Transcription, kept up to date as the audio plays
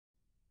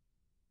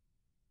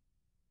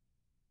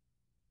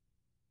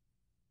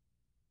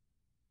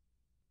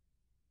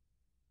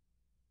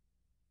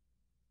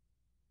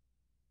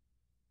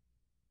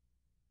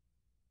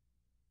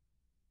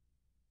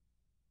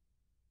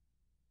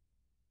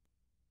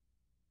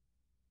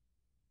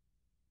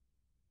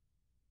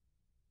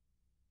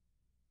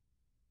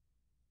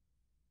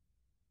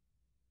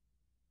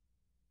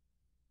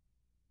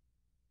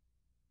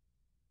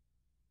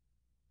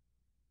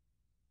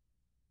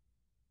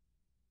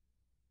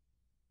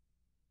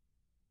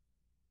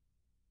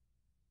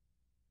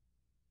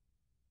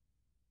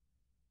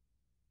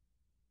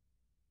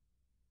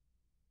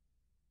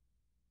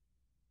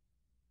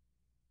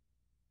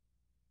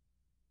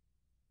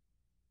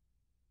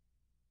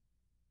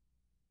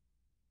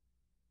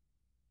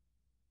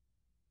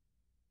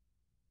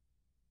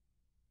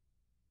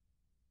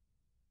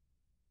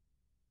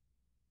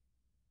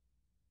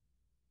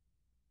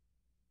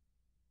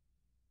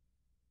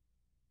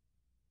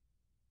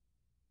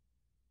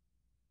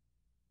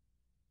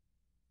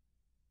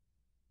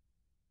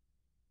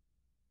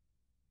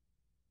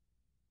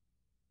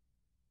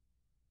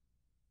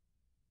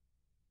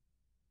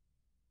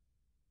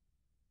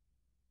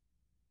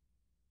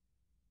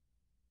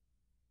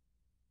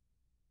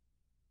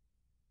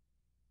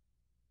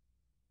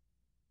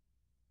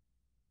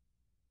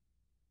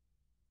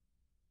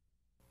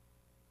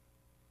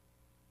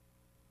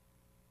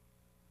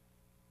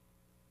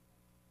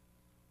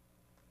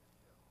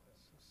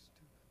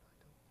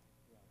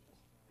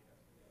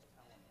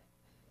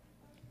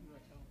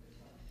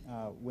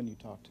when you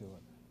talk to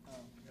it.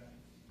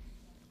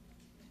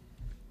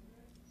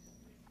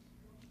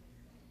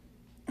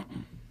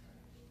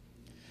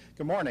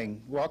 Good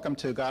morning. Welcome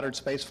to Goddard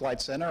Space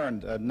Flight Center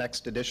and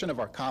next edition of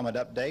our Comet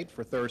Update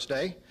for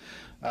Thursday.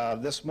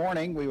 This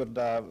morning we would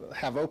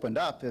have opened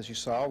up, as you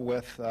saw,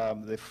 with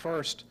the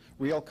first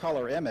real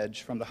color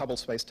image from the Hubble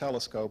Space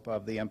Telescope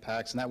of the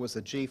impacts, and that was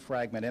the G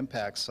fragment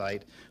impact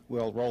site.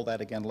 We'll roll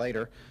that again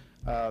later.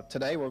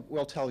 Today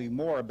we'll tell you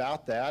more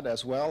about that,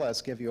 as well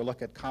as give you a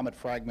look at comet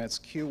fragments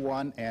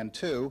Q1 and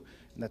 2,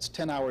 and that's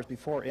 10 hours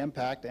before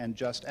impact and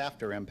just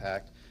after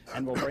impact.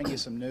 And we'll bring you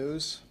some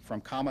news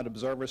from comet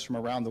observers from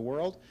around the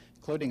world,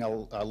 including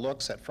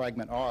looks at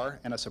fragment R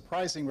and a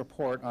surprising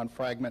report on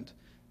fragment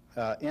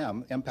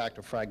M, impact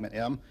of fragment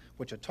M,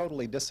 which had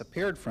totally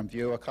disappeared from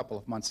view a couple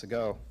of months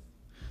ago.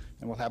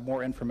 And we'll have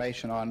more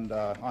information on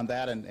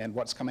that and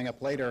what's coming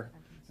up later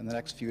in the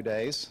next few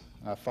days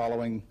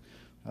following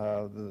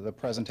the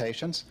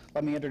presentations.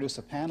 Let me introduce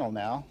a panel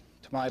now.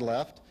 To my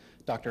left,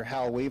 Dr.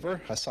 Hal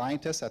Weaver, a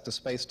scientist at the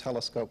Space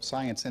Telescope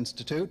Science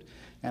Institute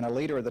and a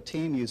leader of the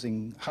team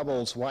using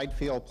Hubble's Wide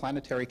Field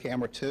Planetary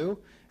Camera 2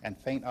 and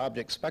Faint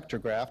Object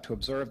Spectrograph to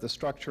observe the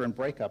structure and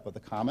breakup of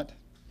the comet.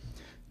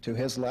 To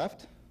his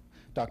left,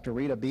 Dr.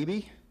 Rita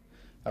Beebe,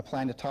 a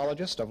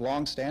planetologist of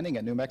long standing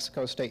at New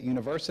Mexico State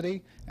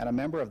University and a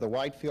member of the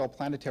Wide Field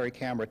Planetary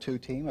Camera 2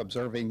 team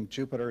observing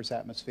Jupiter's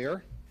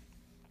atmosphere.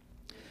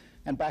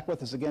 And back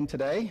with us again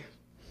today,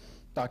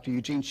 Dr.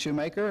 Eugene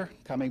Shoemaker,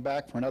 coming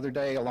back for another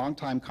day, a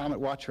longtime comet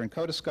watcher and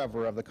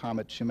co-discoverer of the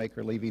comet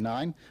Shoemaker-Levy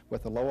 9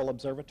 with the Lowell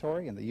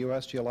Observatory and the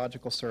U.S.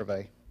 Geological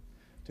Survey.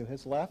 To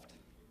his left,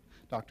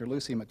 Dr.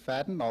 Lucy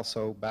McFadden,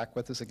 also back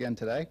with us again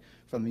today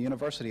from the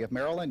University of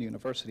Maryland,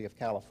 University of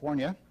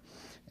California.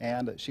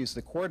 And she's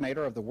the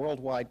coordinator of the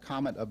Worldwide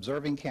Comet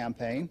Observing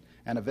Campaign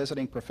and a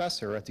visiting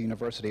professor at the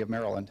University of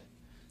Maryland.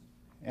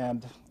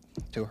 And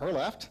to her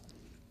left,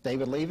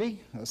 David Levy,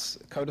 a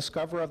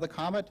co-discoverer of the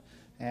comet,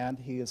 and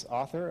he is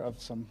author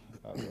of some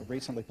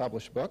recently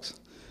published books.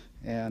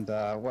 And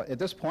at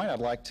this point, I'd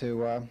like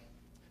to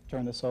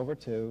turn this over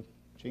to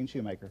Gene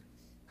Shoemaker.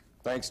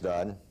 Thanks,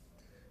 Don.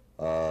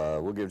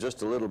 We'll give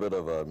just a little bit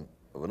of an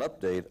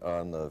update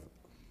on the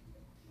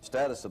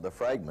status of the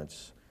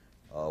fragments.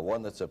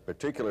 One that's of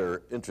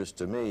particular interest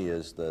to me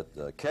is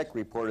that Keck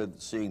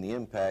reported seeing the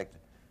impact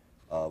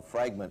of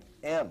fragment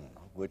M,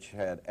 which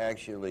had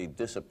actually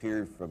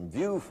disappeared from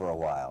view for a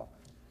while.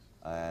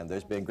 And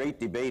there's been great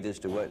debate as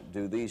to what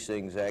do these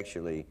things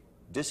actually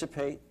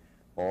dissipate,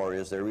 or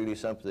is there really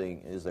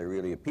something, is there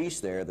really a piece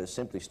there that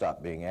simply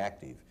stopped being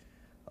active?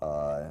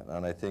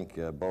 And I think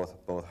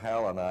both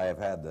Hal and I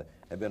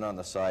have been on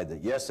the side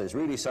that yes, there's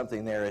really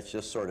something there, it's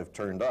just sort of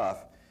turned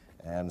off.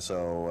 And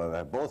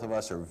so both of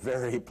us are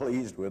very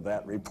pleased with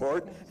that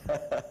report.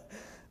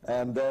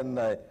 And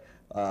then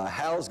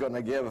Hal's going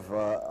to give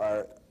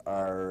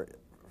our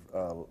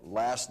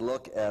last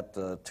look at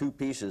two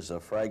pieces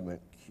of fragment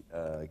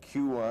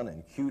Q1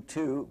 and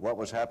Q2, what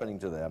was happening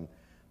to them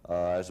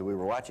as we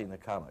were watching the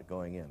comet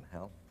going in.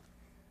 Hal?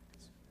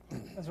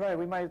 That's right.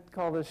 We might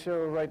call this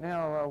show right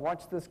now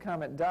Watch This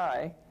Comet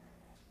Die,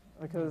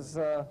 because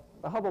the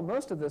Hubble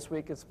most of this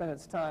week has spent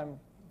its time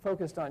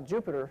focused on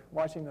Jupiter,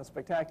 watching the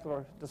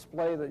spectacular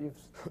display that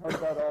you've heard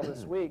about all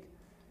this week.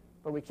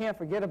 But we can't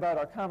forget about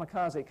our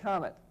kamikaze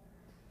comet.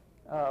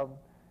 Of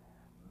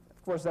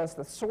course, that's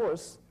the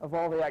source of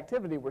all the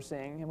activity we're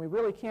seeing, and we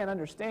really can't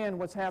understand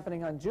what's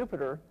happening on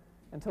Jupiter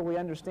until we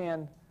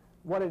understand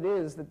what it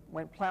is that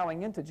went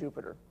plowing into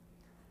Jupiter.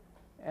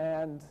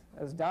 And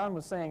as Don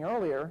was saying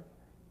earlier,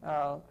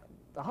 the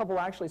Hubble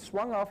actually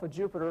swung off of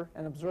Jupiter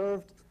and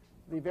observed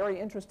the very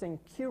interesting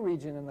Q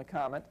region in the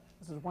comet.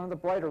 This is one of the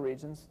brighter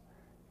regions,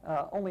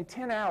 only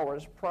 10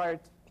 hours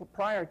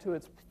prior to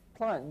its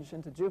plunge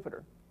into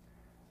Jupiter.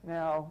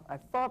 Now, I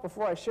thought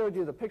before I showed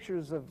you the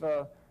pictures of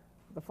the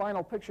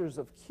final pictures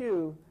of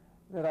Q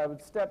that I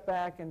would step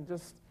back and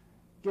just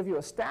give you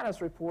a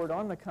status report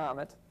on the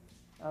comet,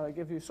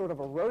 give you sort of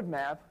a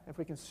roadmap. If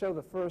we can show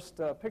the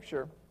first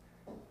picture.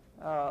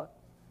 I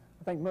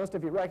think most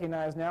of you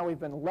recognize now we've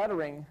been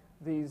lettering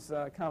these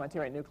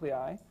cometary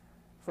nuclei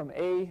from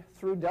A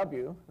through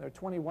W. There are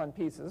 21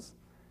 pieces.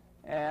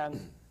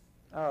 And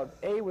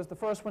A was the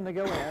first one to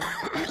go in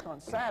on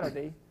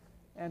Saturday.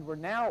 And we're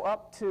now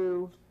up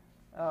to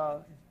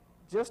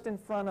just in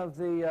front of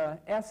the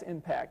S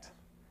impact.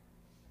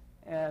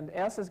 And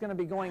S is going to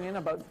be going in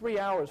about 3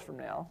 hours from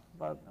now,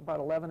 about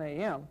 11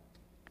 a.m.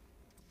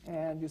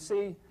 And you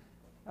see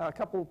a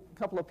couple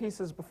of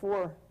pieces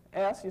before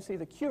S, you see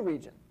the Q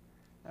region.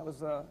 That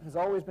has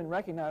always been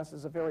recognized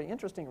as a very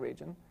interesting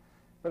region.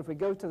 But if we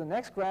go to the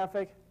next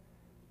graphic,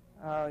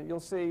 you'll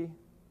see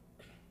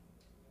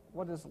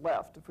what is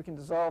left. If we can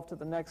dissolve to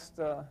the next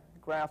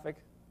graphic.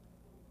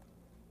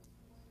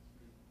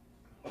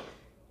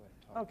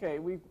 Okay,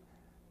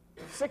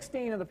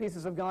 16 of the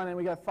pieces have gone in.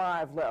 We got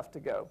 5 left to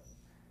go.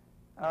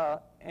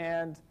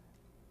 And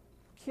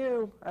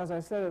Q, as I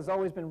said, has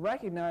always been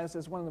recognized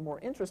as one of the more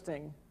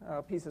interesting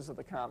pieces of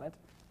the comet.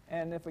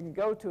 And if we can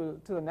go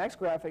to the next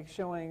graphic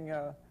showing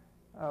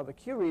the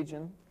Q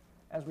region,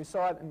 as we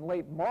saw it in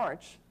late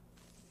March,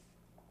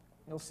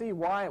 you'll see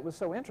why it was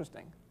so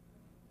interesting.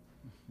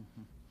 I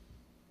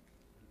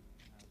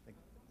think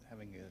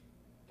having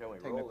a Can we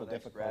roll technical the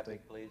next difficulty.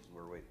 graphic, please?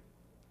 We're waiting.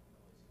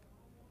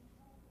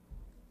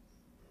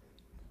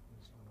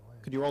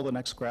 Could you roll the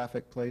next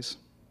graphic, please?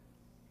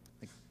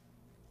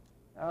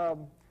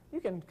 You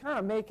can kind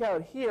of make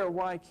out here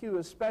why Q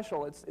is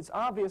special. It's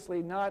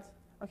obviously not,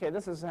 okay,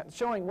 this is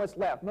showing what's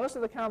left. Most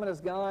of the comet is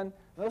gone.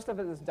 Most of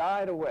it has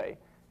died away.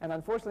 And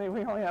unfortunately,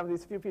 we only have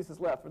these few pieces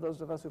left for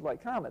those of us who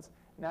like comets.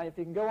 Now, if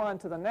you can go on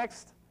to the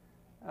next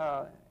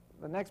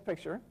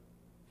picture.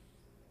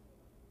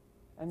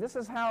 And this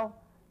is how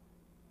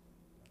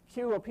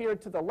Q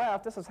appeared to the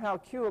left. This is how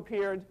Q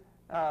appeared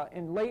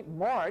in late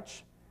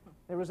March.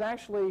 There was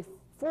actually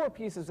 4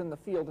 pieces in the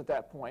field at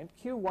that point,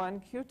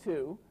 Q1,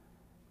 Q2,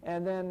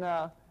 and then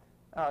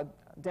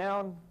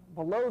down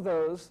below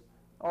those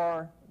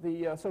are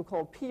the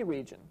so-called P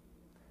region.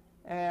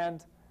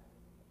 And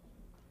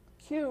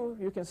Q,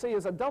 you can see,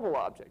 is a double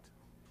object.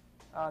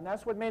 And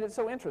that's what made it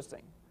so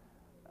interesting.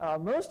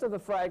 Most of the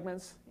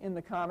fragments in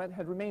the comet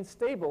had remained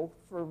stable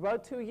for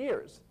about 2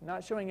 years,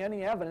 not showing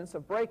any evidence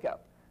of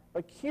breakup.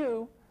 But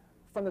Q,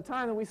 from the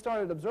time that we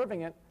started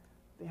observing it,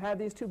 they had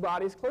these 2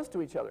 bodies close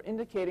to each other,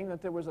 indicating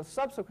that there was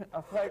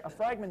a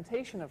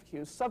fragmentation of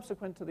Q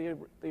subsequent to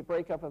the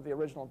breakup of the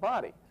original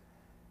body.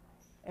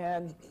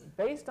 And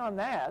based on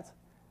that,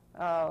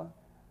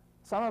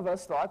 some of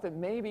us thought that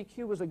maybe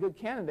Q was a good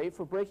candidate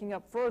for breaking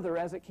up further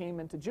as it came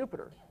into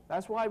Jupiter.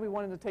 That's why we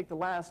wanted to take the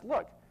last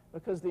look,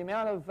 because the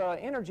amount of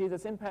energy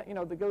that's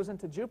that goes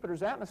into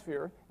Jupiter's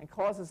atmosphere and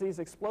causes these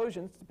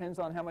explosions depends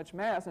on how much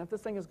mass. And if this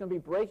thing is going to be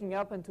breaking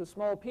up into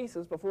small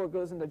pieces before it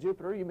goes into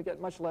Jupiter, you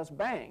get much less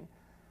bang.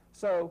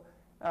 So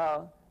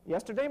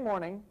yesterday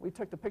morning, we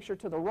took the picture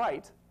to the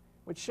right,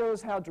 which shows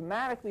how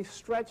dramatically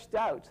stretched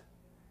out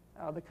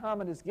the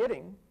comet is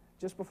getting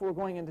just before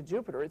going into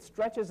Jupiter. It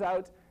stretches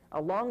out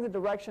along the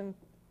direction,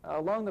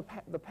 along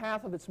the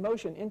path of its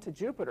motion into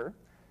Jupiter.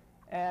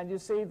 And you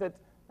see that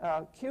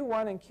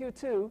Q1 and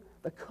Q2,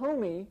 the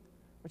Comet,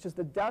 which is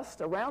the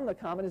dust around the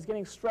comet, is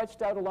getting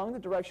stretched out along the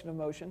direction of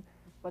motion,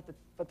 but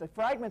the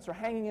fragments are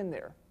hanging in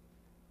there.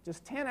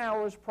 Just 10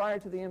 hours prior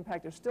to the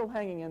impact, they're still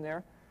hanging in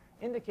there,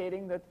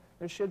 indicating that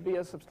there should be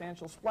a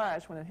substantial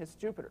splash when it hits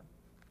Jupiter.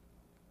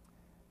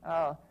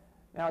 Now,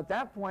 at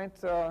that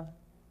point, I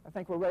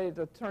think we're ready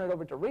to turn it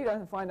over to Rita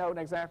and find out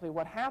exactly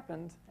what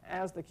happened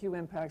as the Q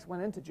impacts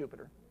went into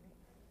Jupiter.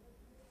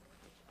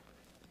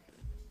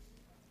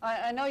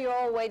 I know you're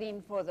all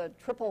waiting for the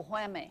triple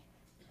whammy.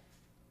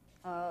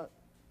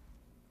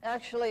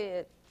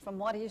 Actually, from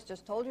what he's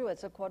just told you,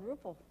 it's a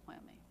quadruple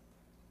whammy,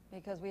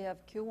 because we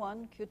have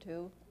Q1,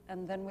 Q2,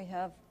 and then we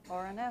have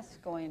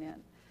RNS going in.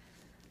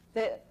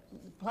 The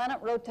planet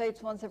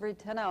rotates once every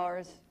 10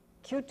 hours.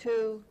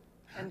 Q2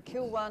 and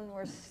Q1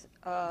 were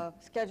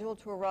scheduled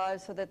to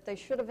arrive so that they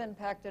should have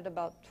impacted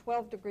about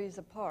 12 degrees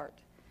apart.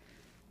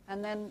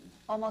 And then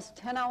almost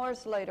 10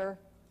 hours later,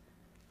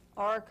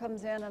 R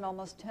comes in, and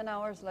almost 10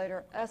 hours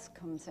later, S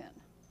comes in.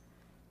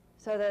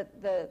 So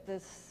that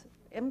this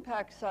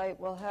impact site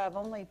will have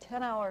only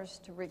 10 hours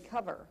to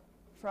recover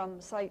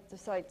from site to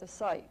site to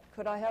site.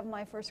 Could I have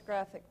my first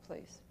graphic,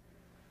 please?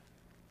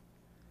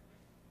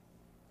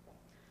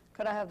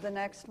 Could I have the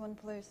next one,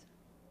 please?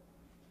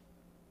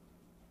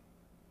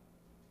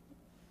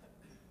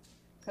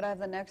 Could I have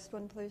the next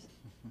one, please?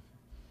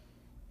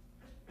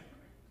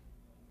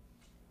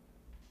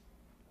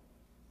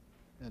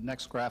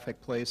 Next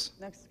graphic, please.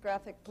 Next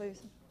graphic,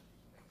 please.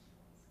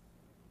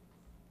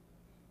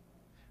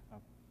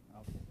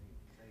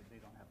 They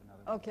don't have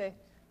another. Okay.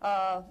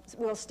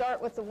 We'll start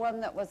with the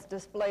one that was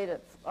displayed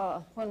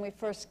when we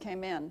first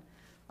came in.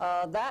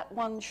 That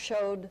one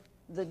showed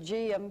the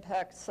G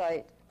impact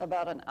site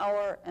about 1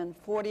 hour and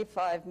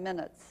 45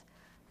 minutes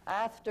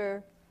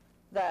after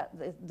that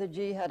the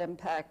G had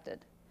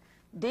impacted.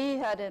 D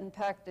had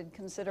impacted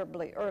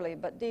considerably early,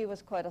 but D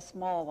was quite a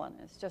small one.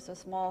 It's just a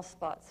small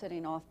spot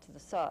sitting off to the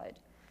side.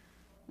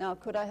 Now,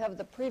 could I have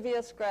the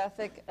previous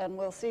graphic, and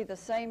we'll see the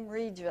same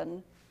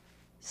region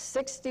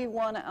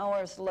 61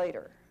 hours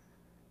later.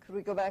 Could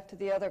we go back to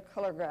the other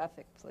color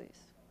graphic,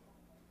 please?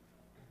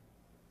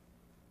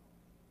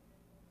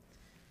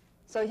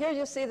 So here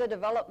you see the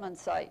development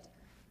site.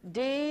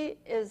 D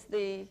is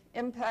the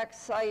impact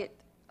site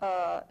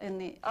in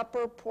the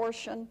upper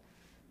portion,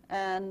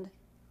 and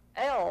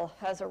L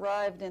has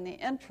arrived in the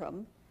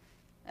interim,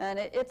 and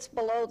it's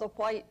below the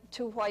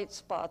two white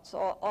spots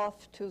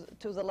off to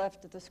the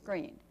left of the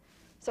screen.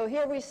 So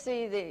here we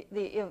see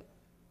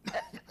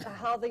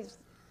how these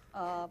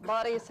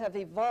bodies have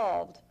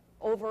evolved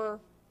over,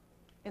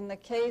 in the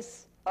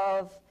case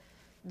of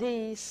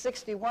D,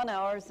 61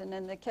 hours, and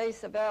in the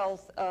case of L,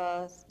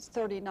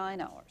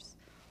 39 hours.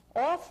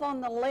 Off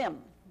on the limb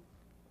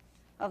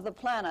of the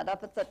planet,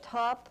 up at the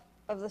top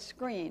of the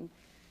screen,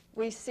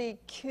 we see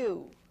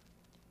Q,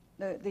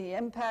 the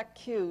impact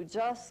Q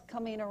just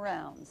coming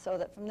around, so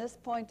that from this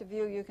point of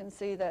view you can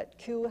see that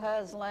Q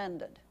has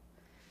landed.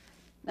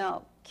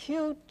 Now,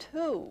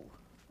 Q2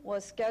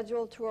 was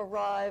scheduled to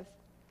arrive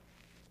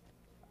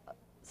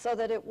so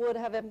that it would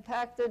have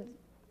impacted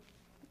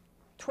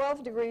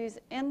 12 degrees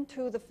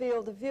into the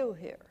field of view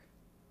here.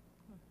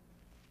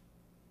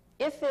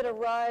 If it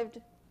arrived,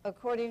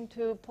 according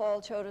to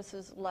Paul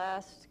Chodas's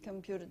last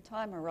computed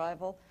time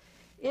arrival,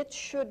 it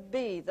should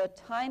be the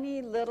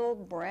tiny little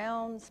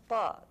brown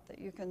spot that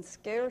you can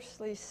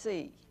scarcely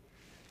see.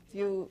 If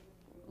you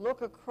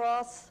look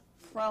across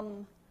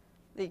from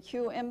the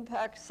Q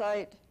impact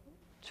site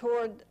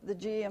toward the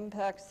G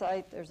impact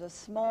site, there's a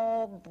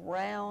small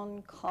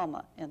brown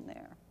comma in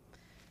there,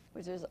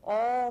 which is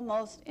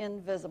almost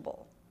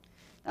invisible.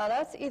 Now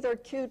that's either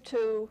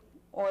Q2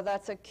 or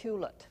that's a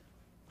Qlet.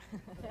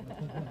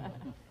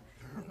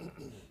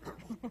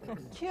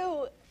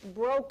 Q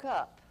broke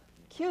up.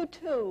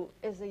 Q2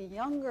 is a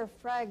younger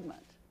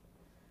fragment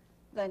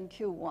than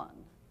Q1.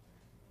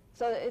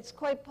 So it's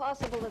quite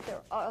possible that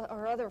there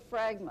are other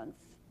fragments.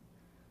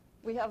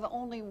 We have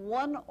only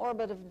one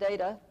orbit of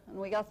data, and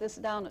we got this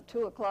down at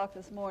 2 o'clock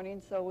this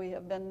morning, so we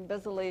have been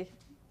busily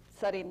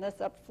setting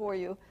this up for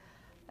you.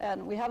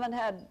 And we haven't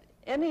had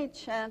any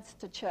chance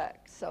to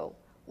check. So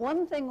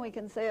one thing we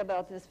can say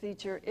about this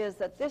feature is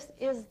that this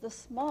is the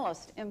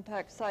smallest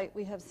impact site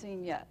we have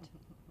seen yet.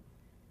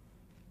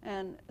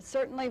 And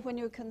certainly when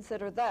you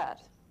consider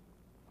that,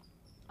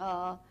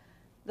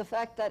 the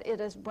fact that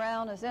it is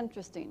brown is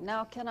interesting.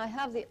 Now, can I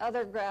have the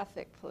other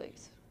graphic,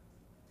 please?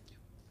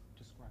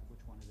 Describe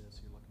which one it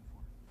is you're looking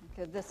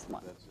for. Okay, this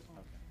one. That's it.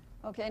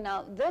 Okay,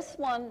 now this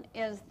one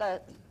is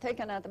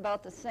taken at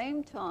about the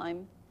same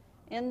time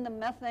in the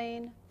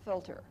methane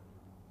filter.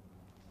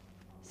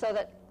 So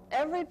that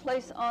every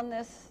place on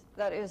this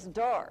that is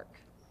dark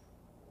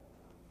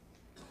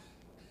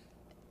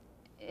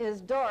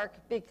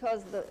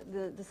because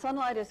the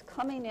sunlight is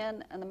coming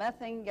in and the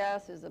methane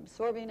gas is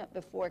absorbing it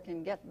before it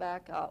can get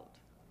back out.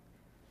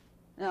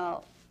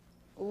 Now,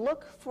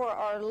 look for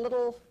our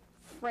little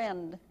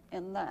friend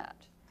in that.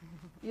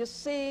 You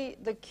see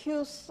the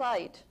Q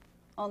site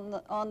on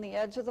the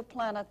edge of the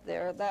planet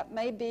there. That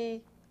may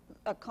be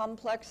a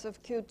complex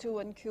of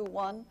Q2 and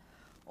Q1,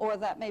 or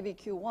that may be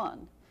Q1.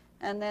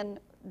 And then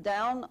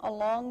down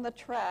along the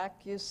track,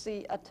 you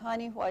see a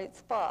tiny white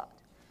spot.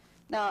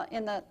 Now,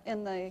 in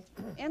the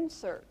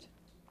insert,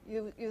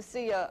 you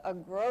see a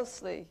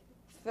grossly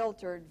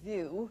filtered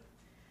view,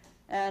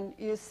 and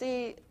you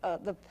see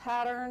the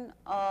pattern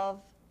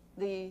of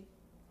the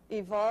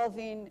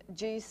evolving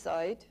G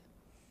site,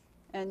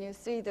 and you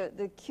see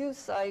the Q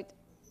site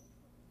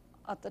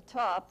at the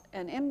top,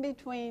 and in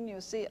between you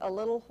see a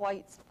little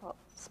white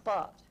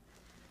spot.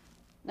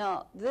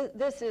 Now,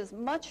 this is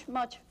much,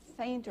 much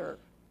fainter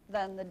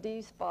than the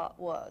D spot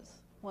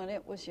was when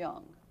it was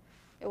young.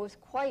 It was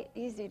quite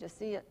easy to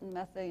see it in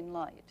methane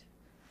light.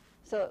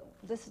 So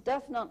this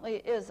definitely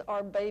is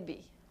our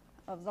baby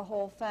of the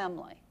whole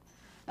family.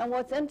 And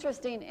what's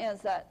interesting is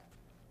that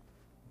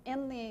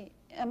in the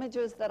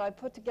images that I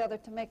put together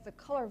to make the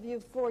color view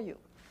for you,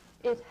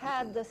 it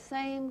had the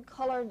same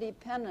color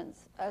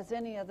dependence as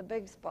any of the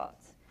big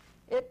spots.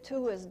 It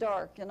too is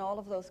dark in all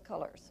of those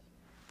colors.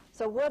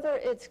 So whether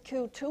it's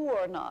Q2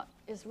 or not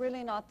is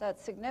really not that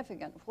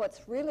significant.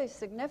 What's really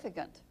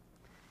significant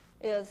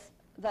is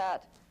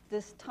that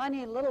this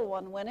tiny little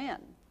one went in,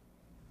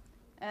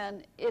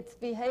 and it's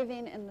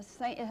behaving in the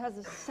same, it has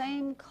the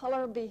same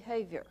color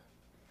behavior.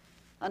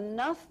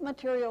 Enough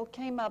material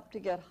came up to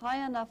get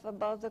high enough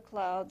above the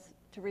clouds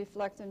to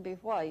reflect and be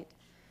white,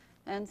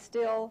 and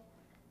still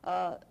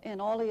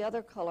in all the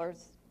other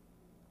colors,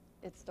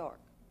 it's dark.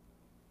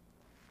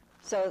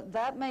 So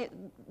that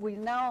we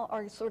now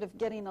are sort of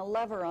getting a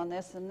lever on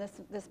this, and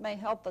this may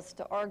help us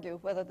to argue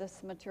whether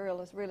this material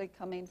is really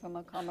coming from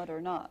a comet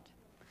or not.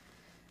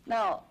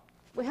 Now,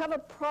 we have a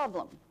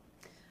problem.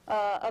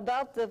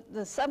 About the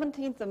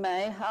 17th of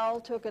May,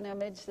 Howell took an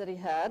image that he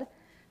had,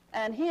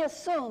 and he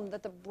assumed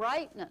that the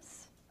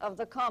brightness of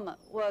the comet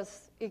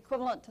was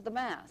equivalent to the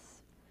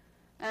mass.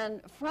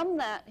 And from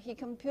that, he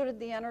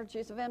computed the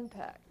energies of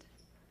impact.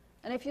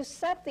 And if you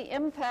set the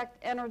impact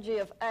energy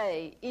of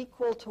A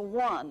equal to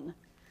 1,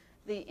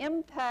 the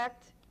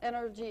impact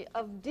energy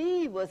of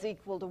D was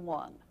equal to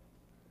 1.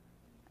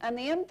 And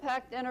the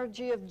impact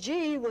energy of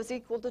G was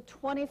equal to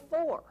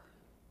 24.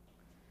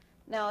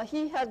 Now,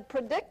 he had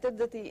predicted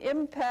that the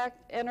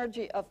impact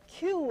energy of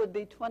Q would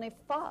be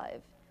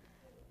 25,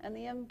 and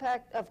the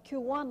impact of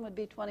Q1 would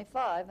be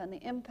 25, and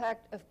the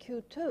impact of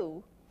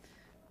Q2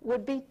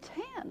 would be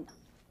 10.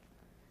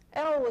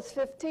 L was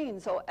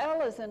 15, so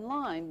L is in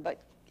line, but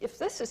if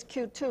this is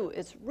Q2,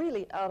 it's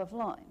really out of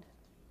line.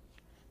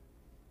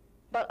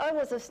 But I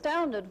was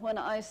astounded when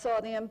I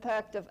saw the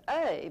impact of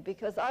A,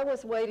 because I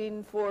was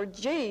waiting for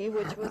G,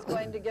 which was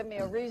going to give me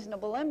a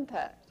reasonable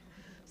impact.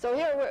 So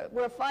here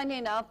we're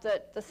finding out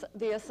that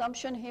the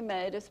assumption he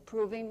made is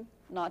proving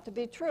not to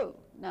be true.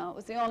 Now, it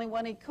was the only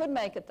one he could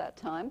make at that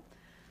time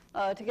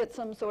to get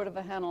some sort of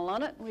a handle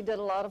on it. We did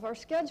a lot of our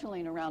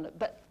scheduling around it.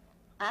 But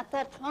at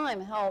that time,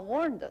 Howell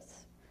warned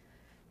us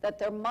that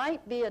there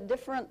might be a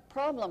different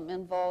problem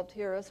involved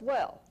here as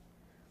well.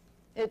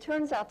 It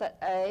turns out that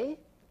A,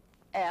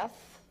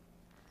 F,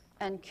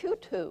 and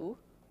Q2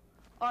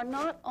 are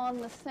not on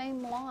the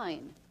same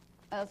line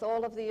as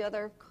all of the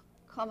other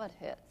comet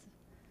hits.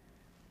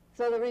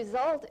 So the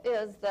result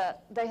is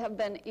that they have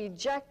been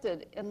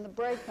ejected in the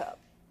breakup.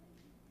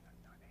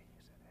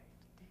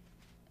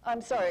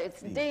 I'm sorry,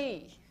 it's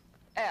D,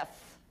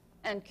 F,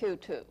 and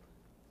Q2.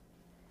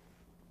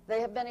 They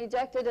have been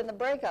ejected in the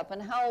breakup,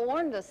 and Howell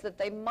warned us that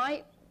they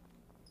might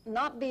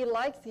not be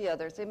like the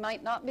others. They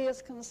might not be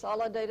as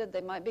consolidated.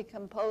 They might be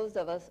composed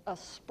of a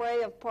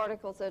spray of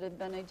particles that had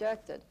been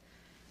ejected.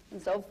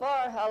 And so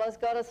far, Hal has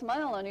got a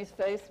smile on his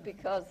face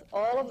because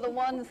all of the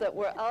ones that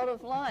were out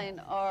of line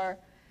are,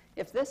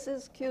 if this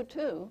is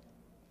Q2,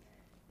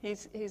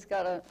 he's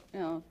got a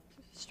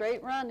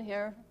straight run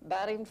here,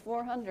 batting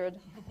 400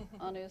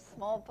 on his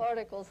small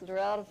particles that are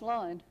out of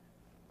line.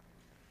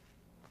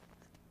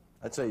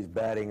 I'd say he's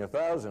batting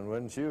 1,000,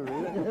 wouldn't you,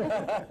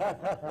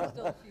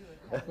 Rita?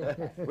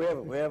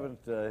 we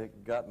haven't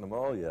gotten them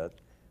all yet,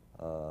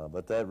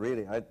 but that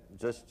really,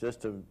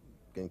 just to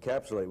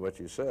encapsulate what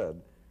you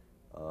said,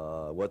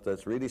 what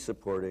that's really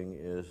supporting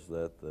is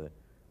that the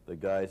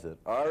guys that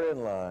are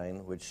in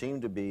line, which seem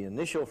to be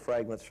initial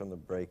fragments from the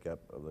breakup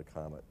of the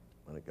comet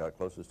when it got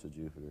closest to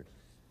Jupiter,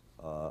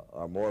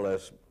 are more or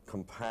less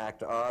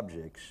compact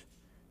objects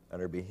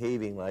and are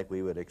behaving like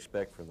we would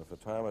expect from the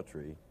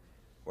photometry,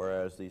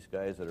 whereas these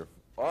guys that are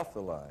off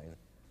the line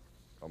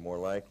are more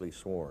likely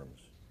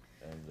swarms.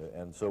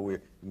 And so we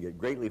can get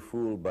greatly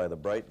fooled by the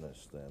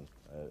brightness then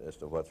as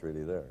to what's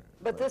really there.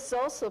 But this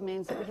also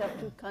means that we have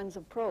two kinds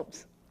of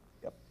probes.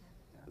 Yep.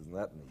 Isn't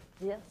that neat?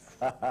 Yes.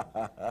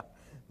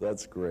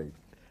 That's great.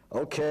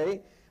 Okay.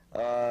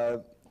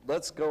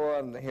 Let's go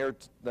on here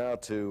now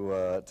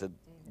to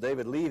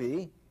David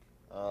Levy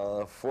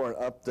for an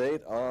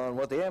update on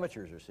what the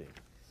amateurs are seeing.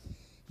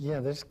 Yeah,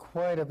 there's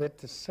quite a bit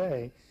to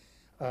say.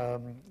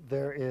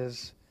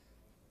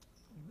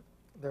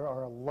 There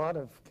are a lot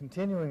of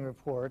continuing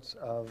reports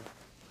of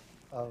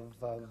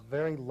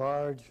very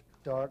large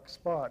dark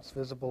spots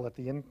visible at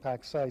the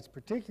impact sites,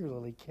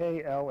 particularly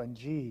K, L, and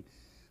G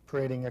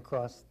parading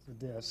across the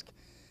disk.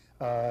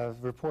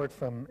 Report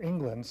from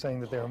England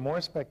saying that they are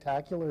more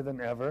spectacular than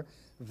ever,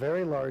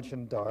 very large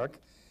and dark,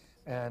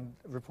 and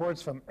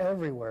reports from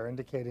everywhere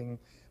indicating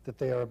that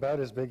they are about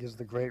as big as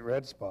the Great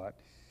Red Spot.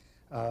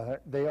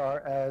 They are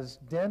as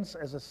dense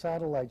as a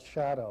satellite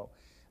shadow.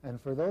 And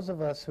for those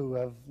of us who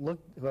have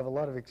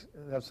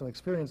have some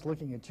experience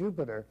looking at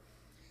Jupiter,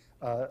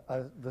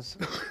 as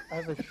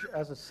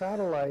a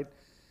satellite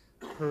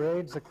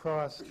parades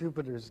across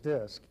Jupiter's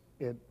disk,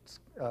 it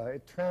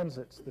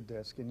transits the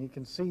disk, and you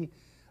can see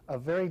a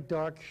very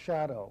dark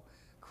shadow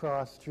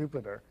cross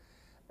Jupiter.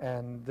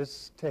 And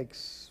this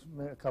takes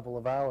a couple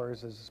of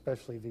hours,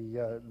 especially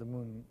the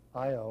moon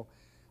Io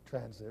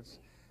transits.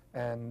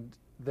 And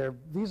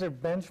these are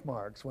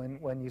benchmarks.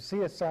 When you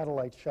see a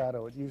satellite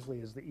shadow, it usually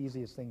is the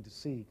easiest thing to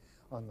see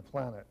on the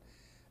planet.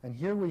 And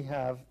here we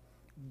have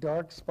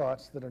dark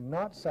spots that are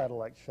not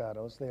satellite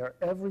shadows. They are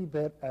every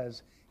bit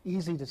as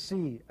easy to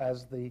see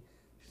as the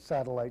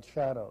satellite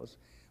shadows,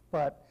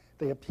 but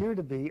they appear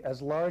to be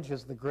as large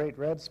as the Great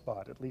Red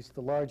Spot. At least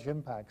the large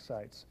impact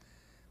sites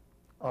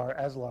are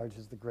as large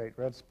as the Great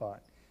Red Spot.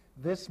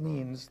 This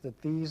means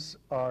that these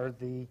are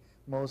the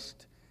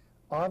most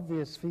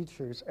obvious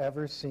features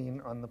ever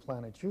seen on the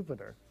planet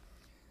Jupiter.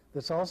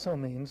 This also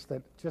means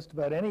that just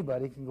about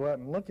anybody can go out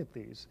and look at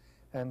these.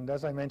 And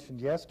as I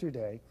mentioned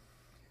yesterday,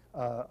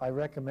 I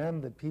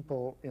recommend that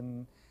people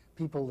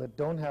that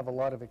don't have a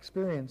lot of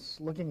experience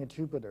looking at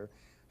Jupiter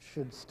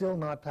should still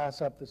not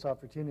pass up this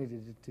opportunity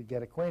to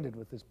get acquainted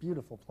with this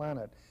beautiful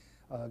planet.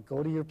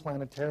 Go to your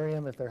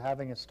planetarium if they're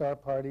having a star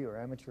party or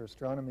amateur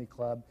astronomy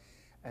club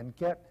and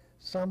get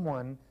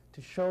someone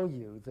to show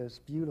you this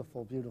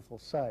beautiful, beautiful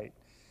sight.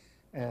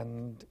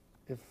 And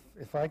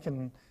if I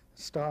can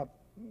stop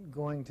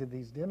going to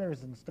these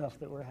dinners and stuff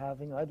that we're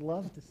having, I'd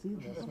love to see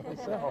this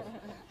myself.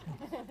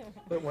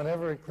 But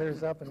whenever it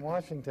clears up in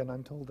Washington,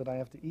 I'm told that I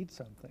have to eat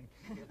something.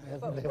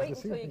 But wait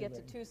until you get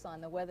to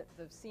Tucson. The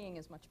seeing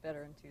is much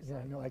better in Tucson.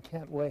 Yeah, I know. I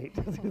can't wait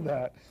to do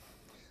that.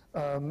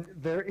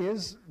 There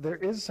is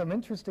some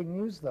interesting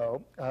news,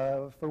 though,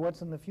 for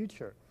what's in the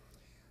future.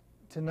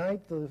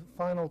 Tonight, the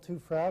final two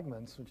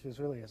fragments, which is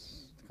really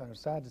kind of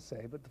sad to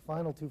say, but the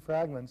final two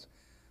fragments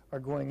are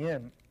going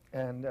in,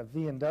 and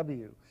V and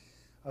W.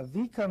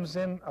 V comes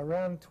in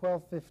around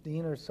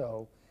 12:15 or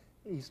so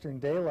Eastern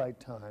Daylight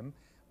Time,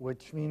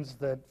 which means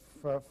that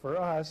for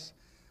us,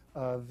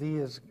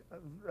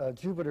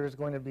 Jupiter is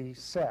going to be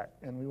set,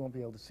 and we won't be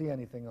able to see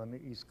anything on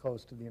the east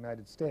coast of the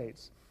United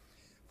States.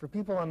 For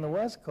people on the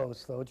west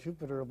coast, though,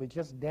 Jupiter will be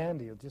just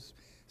dandy, just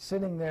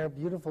sitting there,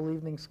 beautiful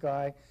evening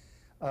sky.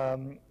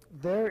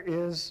 There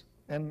is,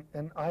 and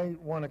I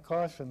want to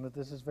caution that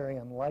this is very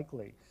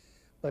unlikely,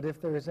 but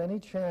if there is any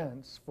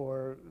chance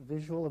for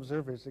visual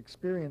observers,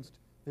 experienced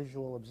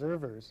visual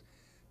observers,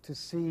 to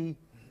see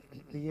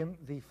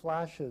the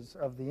flashes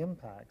of the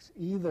impacts,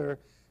 either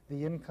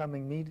the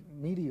incoming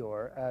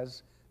meteor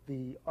as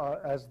the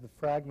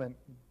fragment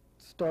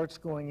starts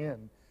going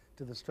in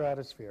to the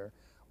stratosphere,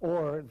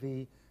 or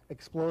the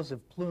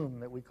explosive plume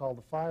that we call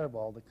the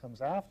fireball that comes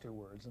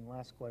afterwards and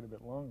lasts quite a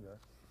bit longer.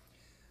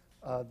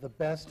 The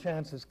best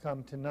chances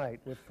come tonight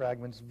with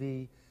fragments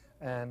V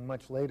and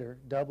much later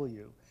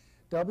W.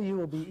 W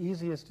will be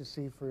easiest to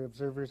see for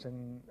observers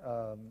in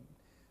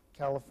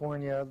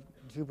California.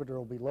 Jupiter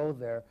will be low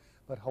there,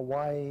 but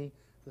Hawaii,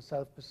 the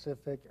South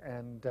Pacific,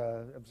 and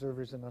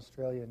observers in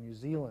Australia and New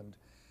Zealand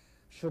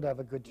should have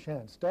a good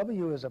chance.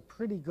 W is a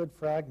pretty good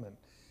fragment.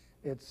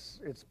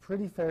 It's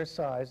pretty fair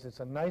sized.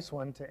 It's a nice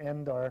one to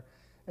end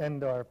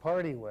our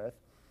party with,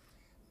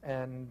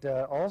 and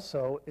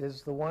also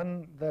is the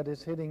one that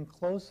is hitting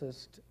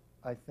closest,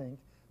 I think,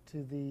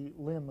 to the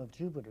limb of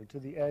Jupiter, to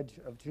the edge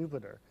of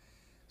Jupiter.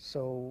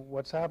 So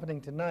what's happening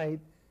tonight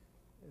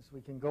is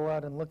we can go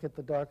out and look at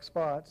the dark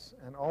spots,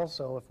 and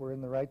also, if we're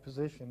in the right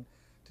position,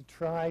 to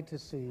try to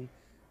see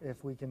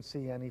if we can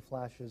see any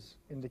flashes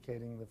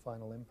indicating the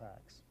final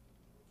impacts.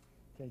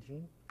 Okay,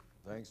 Gene?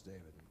 Thanks,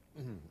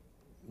 David.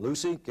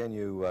 Lucy, can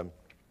you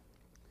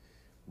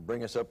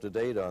bring us up to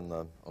date on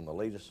the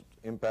latest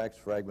impacts?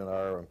 Fragment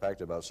R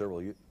impacted about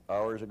several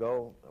hours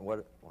ago.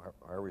 How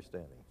are we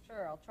standing?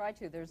 Sure, I'll try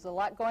to. There's a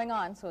lot going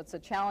on, so it's a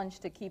challenge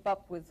to keep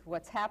up with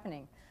what's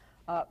happening.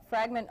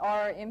 Fragment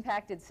R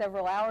impacted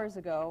several hours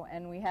ago,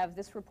 and we have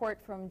this report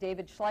from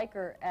David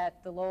Schleicher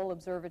at the Lowell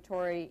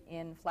Observatory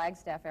in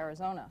Flagstaff,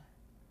 Arizona.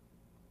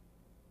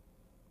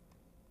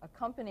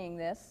 Accompanying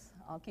this,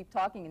 I'll keep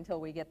talking until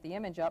we get the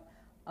image up,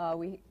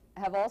 we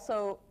have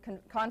also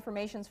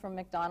confirmations from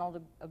McDonald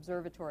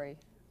Observatory.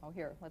 Oh,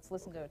 here, let's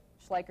listen to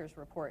Schleicher's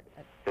report.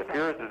 It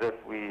appears as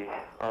if we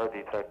are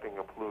detecting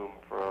a plume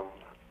from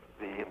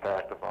the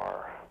impact of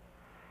R.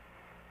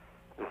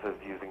 This is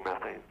using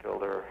methane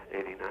filter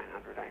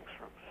 8,900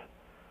 angstroms.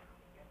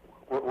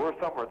 We're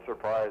somewhat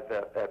surprised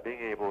at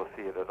being able to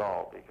see it at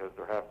all, because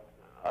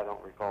I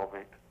don't recall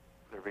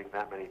there being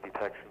that many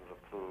detections of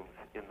plumes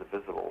in the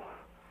visible.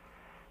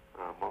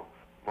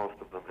 Most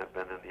of them have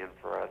been in the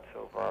infrared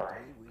so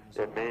far.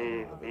 It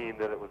may mean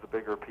that it was a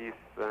bigger piece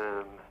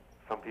than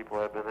some people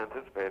have been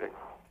anticipating.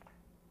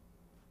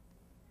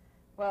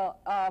 Well,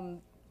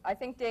 I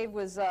think Dave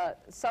was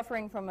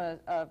suffering from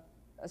a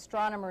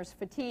astronomer's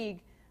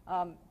fatigue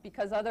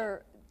because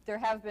there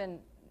have been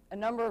a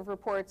number of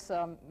reports.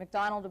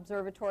 McDonald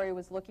Observatory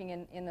was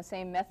looking in the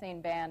same methane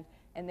band,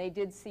 and they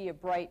did see a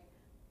bright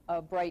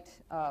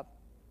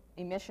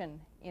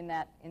emission in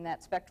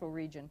that spectral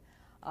region.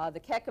 The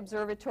Keck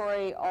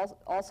Observatory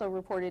also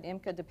reported,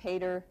 Imke de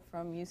Pater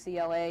from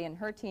UCLA and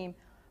her team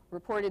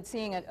reported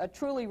seeing a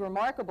truly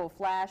remarkable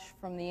flash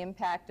from the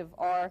impact of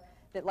R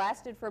that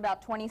lasted for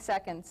about 20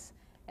 seconds,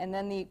 and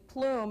then the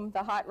plume,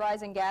 the hot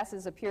rising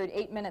gases, appeared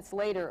 8 minutes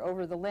later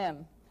over the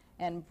limb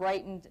and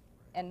brightened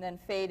and then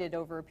faded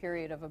over a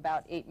period of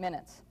about 8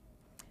 minutes.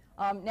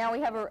 Now we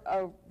have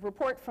a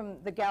report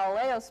from the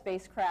Galileo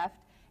spacecraft,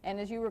 and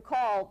as you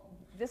recall,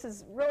 this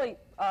is really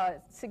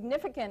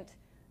significant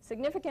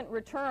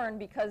return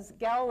because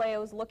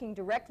Galileo is looking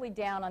directly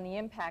down on the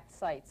impact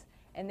sites,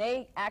 and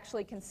they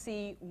actually can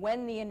see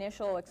when the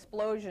initial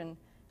explosion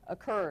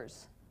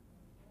occurs.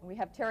 We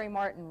have Terry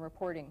Martin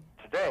reporting.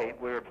 Today,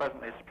 we were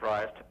pleasantly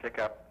surprised to pick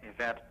up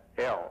event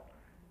L,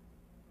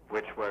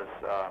 which was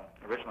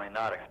originally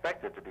not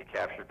expected to be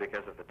captured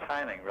because of the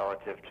timing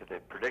relative to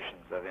the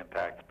predictions of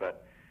impact,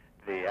 but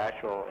the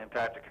actual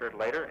impact occurred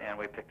later, and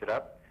we picked it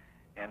up.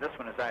 And this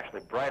one is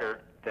actually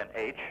brighter than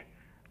H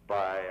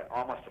by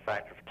almost a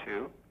factor of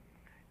 2.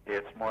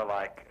 It's more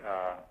like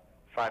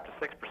 5 to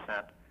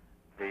 6%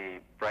 the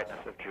brightness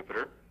of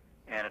Jupiter,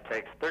 and it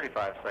takes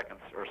 35 seconds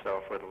or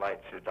so for the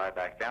light to die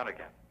back down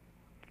again.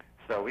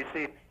 So we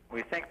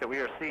think that we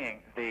are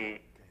seeing the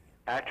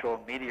actual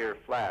meteor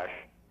flash,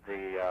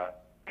 the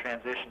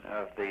transition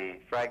of the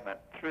fragment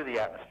through the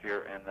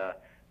atmosphere and the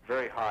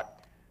very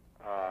hot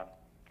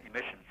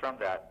emission from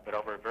that, but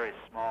over a very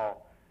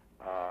small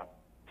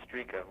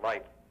streak of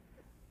light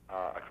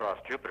across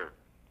Jupiter.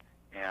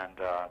 And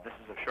this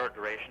is of short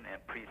duration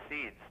and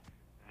precedes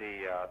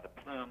the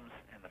plumes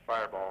and the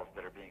fireballs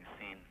that are being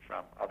seen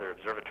from other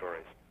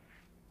observatories.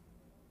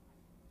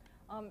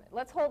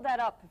 Let's hold that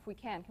up if we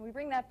can. Can we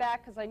bring that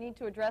back? Because I need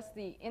to address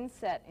the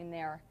inset in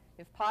there,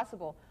 if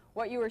possible.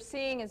 What you are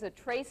seeing is a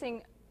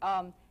tracing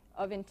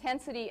of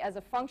intensity as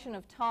a function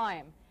of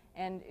time.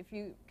 And if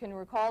you can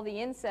recall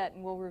the inset,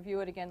 and we'll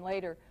review it again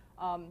later,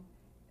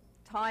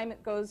 time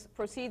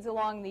proceeds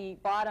along the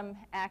bottom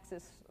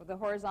axis, or the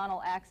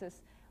horizontal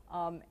axis,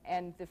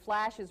 and the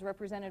flash is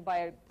represented by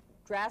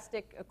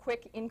a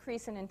quick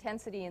increase in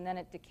intensity, and then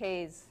it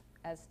decays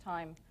as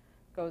time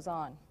goes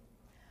on.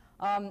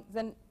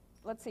 Then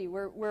let's see,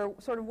 we're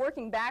sort of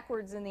working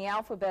backwards in the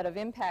alphabet of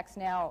impacts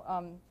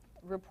now,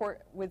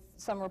 with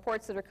some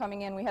reports that are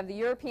coming in. We have the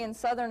European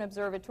Southern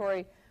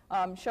Observatory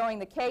showing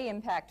the K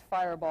impact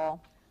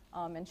fireball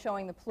and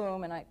showing the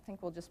plume, and I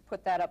think we'll just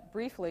put that up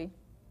briefly.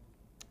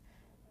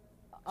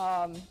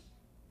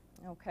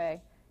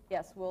 Okay,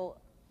 yes,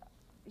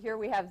 here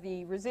we have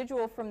the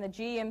residual from the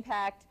G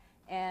impact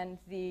and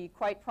the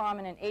quite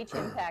prominent H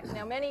impact.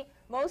 Now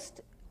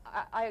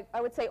I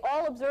would say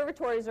all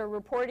observatories are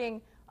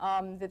reporting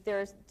that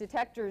there's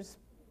detectors,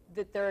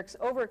 that they're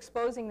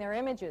overexposing their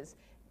images.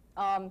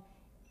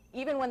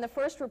 even when the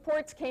first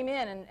reports came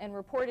in and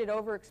reported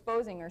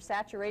overexposing or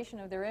saturation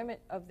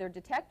of their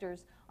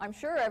detectors, I'm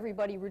sure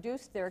everybody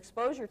reduced their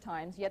exposure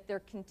times, yet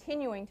they're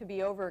continuing to be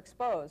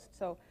overexposed.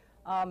 So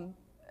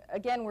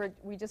again,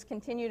 we just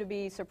continue to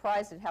be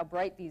surprised at how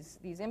bright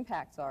these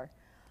impacts are.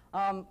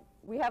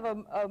 We have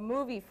a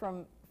movie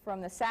from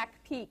the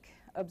Sac Peak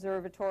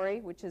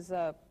Observatory, which is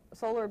a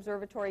solar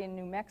observatory in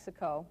New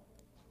Mexico.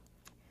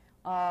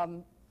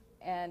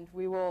 And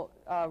we will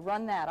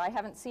run that. I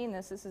haven't seen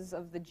this. This is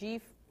of the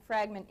G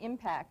fragment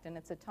impact, and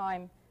it's a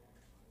time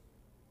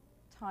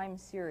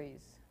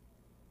series.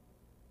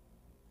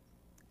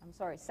 I'm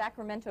sorry,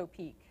 Sacramento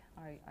Peak.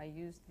 I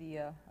used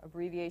the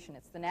abbreviation.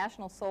 It's the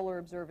National Solar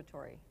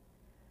Observatory.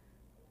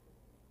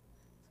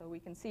 So we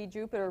can see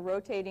Jupiter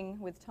rotating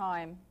with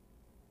time.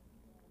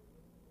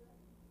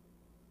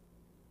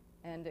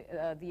 And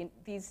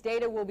these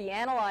data will be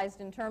analyzed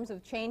in terms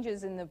of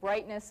changes in the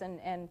brightness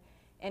and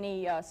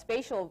any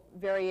spatial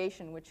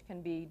variation which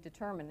can be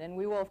determined. And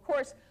we will, of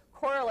course,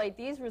 correlate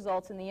these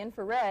results in the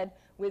infrared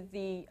with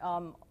the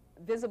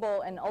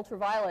visible and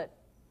ultraviolet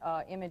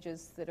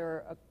images that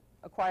are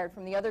acquired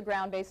from the other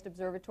ground-based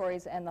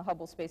observatories and the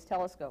Hubble Space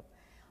Telescope.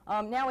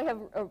 Now we have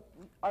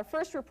our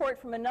first report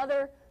from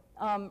another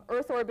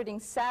Earth-orbiting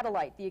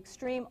satellite, the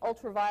Extreme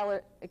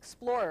Ultraviolet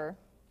Explorer.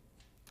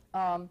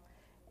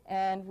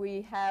 And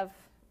we have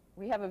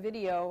a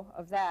video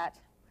of that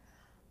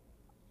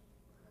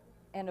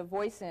and a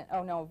voice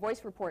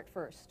report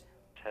first.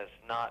 Has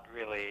not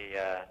really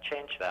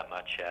changed that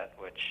much yet,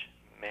 which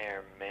may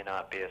or may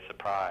not be a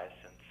surprise,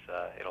 since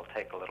it'll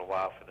take a little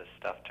while for this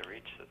stuff to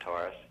reach the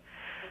torus.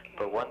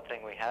 But one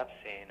thing we have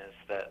seen is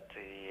that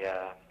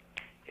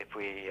if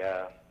we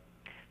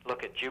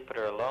look at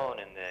Jupiter alone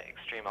in the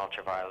extreme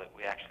ultraviolet,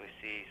 we actually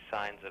see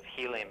signs of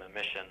helium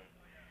emission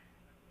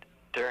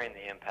during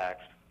the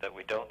impacts that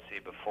we don't see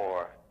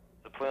before.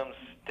 The plumes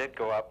did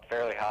go up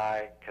fairly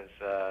high because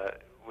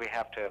we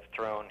have to have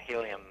thrown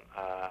helium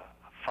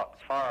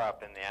far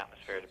up in the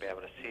atmosphere to be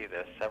able to see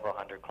this, several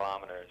hundred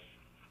kilometers,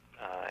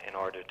 in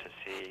order to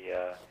see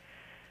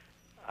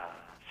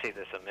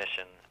this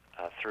emission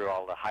through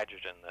all the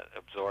hydrogen that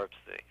absorbs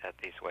at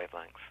these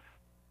wavelengths.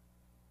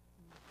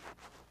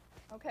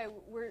 Okay,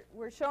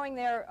 we're showing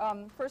there,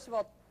 first of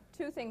all,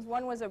 two things.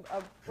 One was a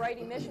bright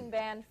emission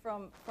band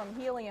from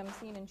helium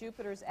seen in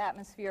Jupiter's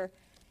atmosphere.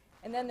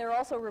 And then they're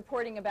also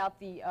reporting about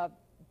the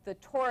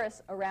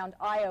torus around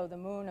Io, the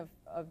moon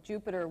of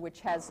Jupiter,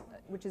 which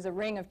is a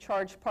ring of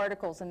charged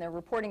particles. And they're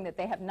reporting that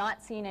they have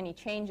not seen any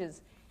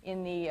changes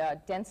in the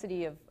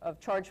density of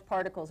charged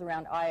particles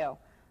around Io.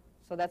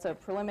 So that's a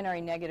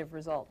preliminary negative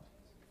result.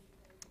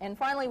 And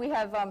finally, we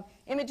have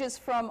images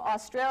from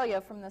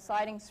Australia, from the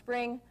Siding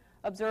Spring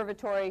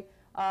Observatory,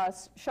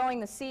 showing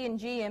the C and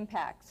G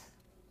impacts.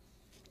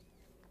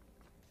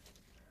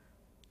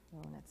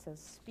 Oh, and it says,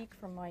 speak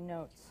from my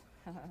notes.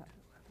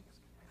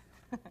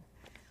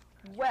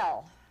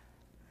 Well,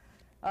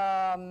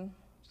 I'm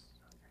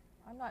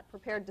not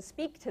prepared to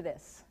speak to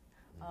this,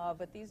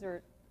 but these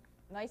are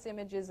nice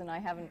images, and I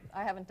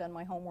haven't done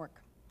my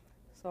homework.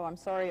 So I'm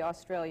sorry,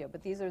 Australia,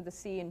 but these are the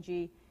C and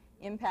G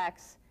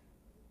impacts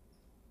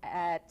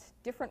at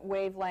different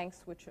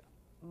wavelengths, which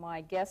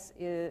my guess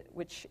is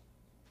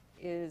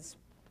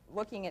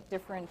looking at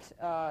different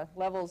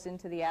levels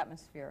into the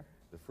atmosphere.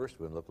 The first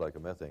one looked like a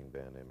methane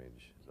band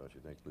image, don't you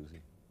think, Lucy?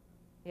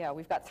 Yeah,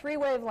 we've got 3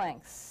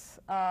 wavelengths.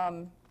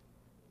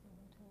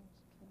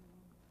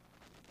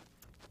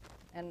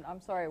 And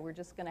I'm sorry, we're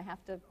just going to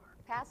have to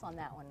pass on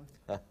that one.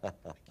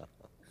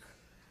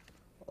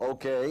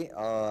 Okay,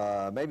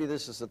 maybe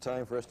this is the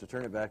time for us to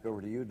turn it back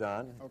over to you,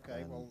 Don.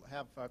 Okay, we'll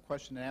have a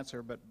question and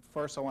answer, but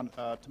first I want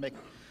to make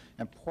an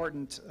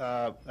important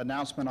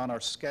announcement on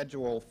our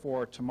schedule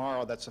for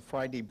tomorrow. That's a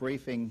Friday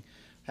briefing.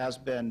 Has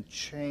been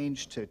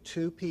changed to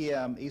 2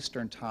 p.m.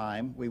 Eastern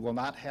Time. We will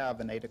not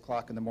have an 8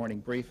 o'clock in the morning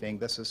briefing.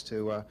 This is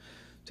to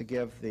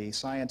give the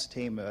science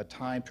team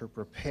time to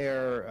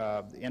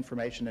prepare the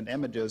information and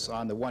images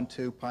on the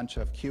 1-2 punch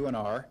of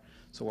Q&R.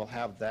 So we'll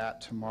have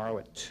that tomorrow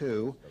at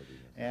 2.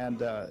 And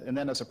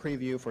then as a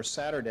preview for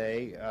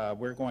Saturday,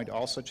 we're going to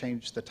also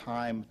change the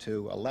time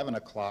to 11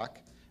 o'clock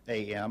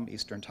a.m.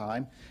 Eastern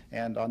Time.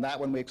 And on that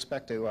one, we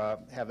expect to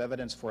have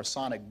evidence for a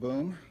sonic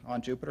boom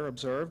on Jupiter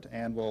observed,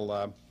 and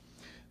we'll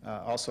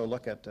also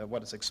look at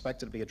what is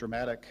expected to be a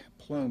dramatic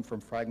plume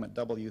from fragment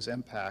W's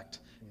impact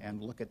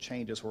and look at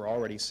changes we're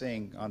already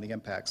seeing on the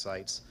impact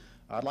sites.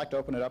 I'd like to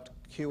open it up to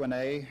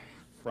Q&A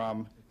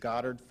from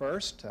Goddard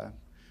first.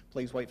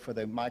 Please wait for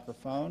the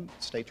microphone.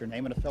 State your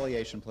name and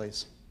affiliation,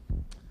 please.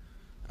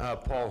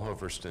 Paul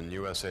Hoferston,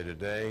 USA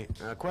Today.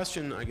 A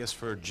question, I guess,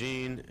 for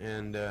Gene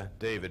and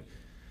David.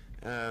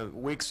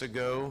 Weeks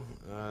ago,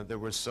 there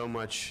was so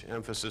much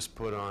emphasis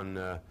put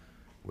on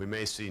we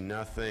may see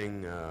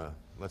nothing,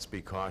 let's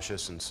be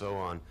cautious, and so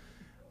on.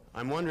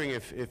 I'm wondering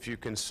if you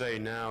can say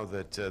now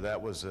that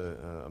that was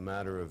a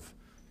matter of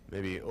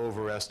maybe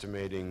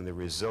overestimating the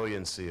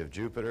resiliency of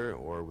Jupiter,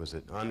 or was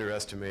it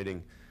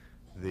underestimating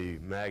the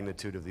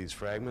magnitude of these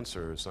fragments,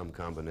 or some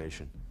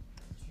combination?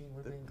 Gene,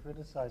 We're being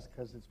criticized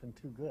because it's been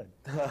too good.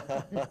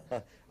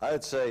 I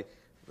would say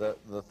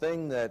the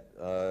thing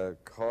that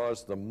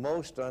caused the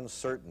most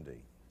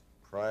uncertainty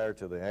prior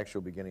to the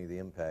actual beginning of the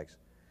impacts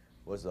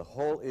was the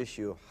whole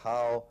issue of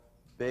how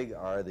big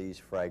are these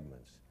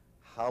fragments,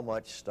 how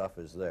much stuff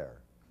is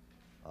there.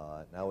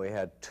 Now we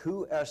had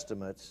two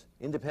estimates,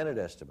 independent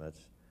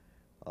estimates,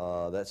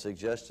 that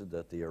suggested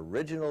that the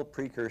original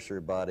precursor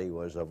body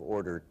was of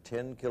order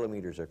 10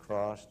 kilometers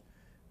across,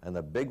 and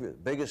the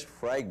biggest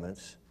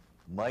fragments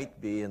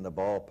might be in the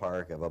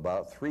ballpark of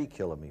about 3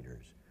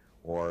 kilometers,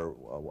 or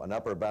an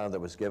upper bound that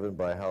was given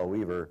by Hal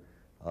Weaver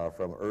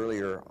from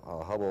earlier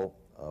Hubble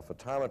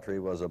photometry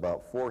was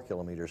about 4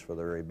 kilometers for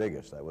the very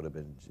biggest. That would have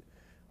been,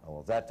 well,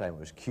 at that time it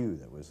was Q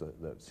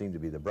that seemed to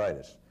be the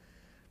brightest.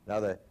 Now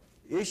the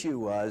issue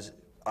was,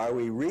 are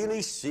we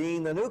really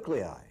seeing the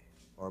nuclei?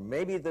 Or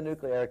maybe the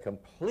nuclei are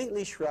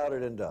completely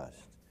shrouded in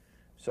dust.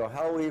 So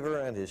Hal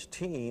Weaver and his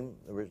team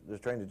that were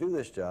trying to do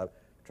this job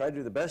tried to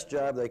do the best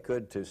job they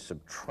could to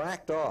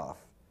subtract off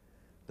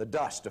the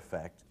dust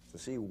effect to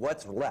see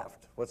what's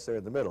left, what's there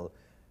in the middle.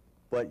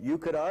 But you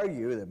could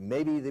argue that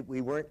maybe that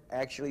we weren't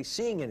actually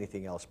seeing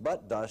anything else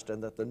but dust,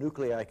 and that the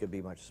nuclei could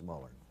be much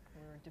smaller.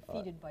 We're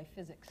defeated by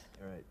physics.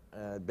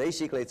 Right.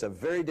 Basically, it's a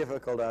very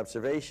difficult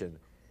observation.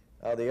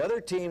 The other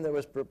team that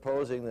was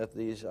proposing that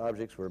these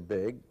objects were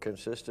big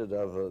consisted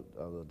of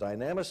the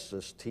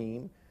dynamicist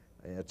team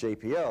at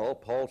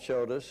JPL, Paul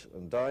Chodas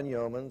and Don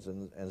Yeomans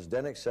and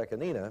Zdenek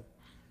Sekanina,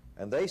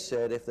 and they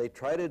said if they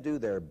try to do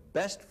their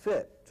best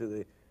fit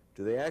to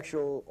the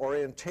actual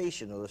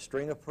orientation of the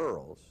string of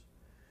pearls,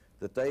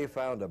 that they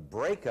found a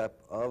breakup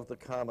of the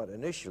comet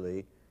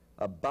initially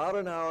about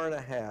an hour and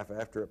a half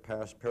after it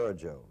passed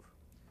perigove.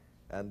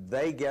 And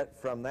they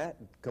get from that,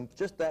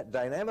 just that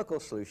dynamical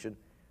solution,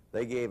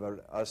 they gave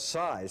a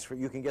size.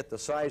 You can get the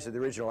size of the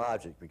original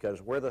object,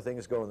 because where the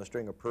things go in the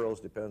string of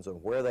pearls depends on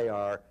where they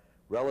are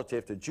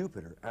relative to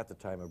Jupiter at the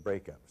time of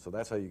breakup. So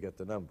that's how you get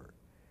the number.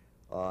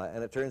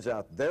 And it turns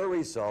out their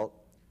result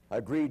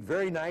agreed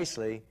very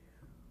nicely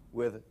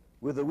with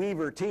the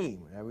Weaver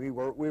team. And we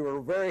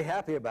were very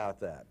happy about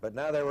that. But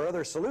now there were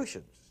other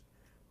solutions.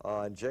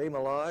 Jay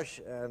Melosh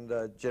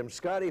and Jim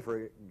Scotty,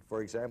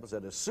 for example,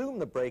 said assume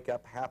the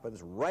breakup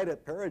happens right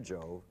at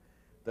perigove,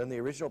 then the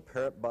original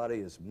parent body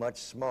is much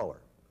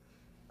smaller.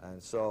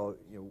 And so,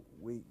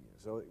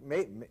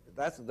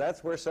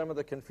 that's where some of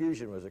the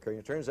confusion was occurring.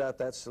 It turns out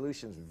that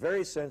solution is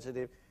very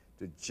sensitive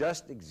to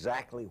just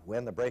exactly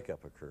when the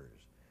breakup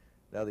occurs.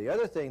 Now, the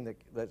other thing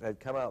that had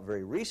come out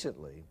very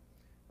recently,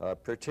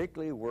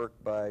 particularly work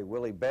by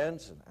Willie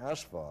Benz and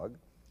Asfog,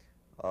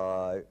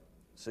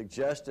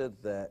 suggested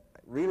that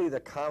really the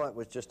comet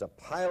was just a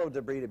pile of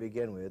debris to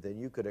begin with, and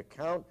you could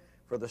account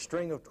for the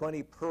string of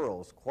 20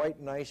 pearls quite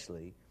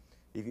nicely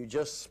if you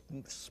just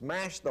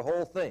smashed the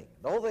whole thing.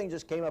 The whole thing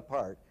just came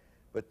apart,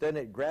 but then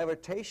it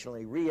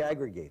gravitationally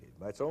reaggregated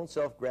by its own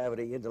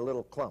self-gravity into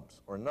little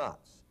clumps or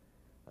knots.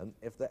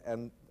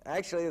 And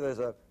actually,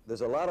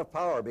 there's a lot of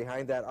power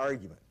behind that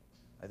argument.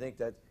 I think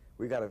that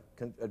we've got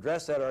to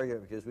address that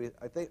argument, because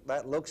I think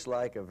that looks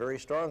like a very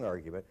strong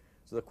argument.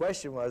 So the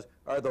question was,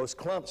 are those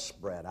clumps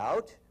spread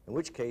out, in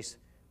which case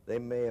they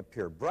may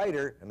appear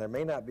brighter and there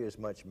may not be as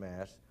much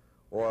mass,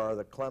 or are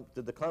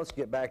did the clumps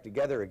get back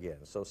together again?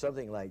 So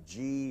something like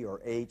G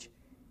or H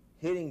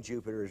hitting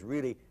Jupiter is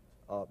really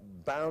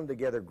bound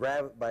together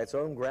by its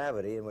own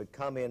gravity and would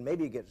come in,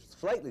 maybe get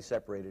slightly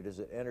separated as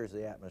it enters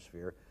the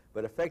atmosphere,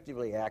 but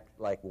effectively act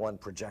like one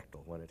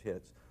projectile when it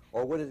hits.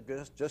 Or would it be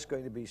just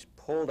going to be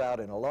pulled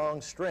out in a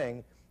long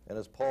string, and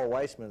as Paul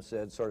Weissman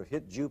said, sort of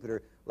hit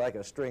Jupiter like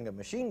a string of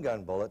machine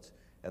gun bullets,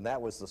 and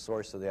that was the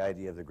source of the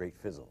idea of the Great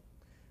Fizzle.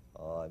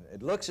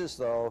 It looks as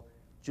though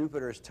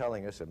Jupiter is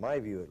telling us, in my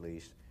view at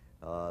least,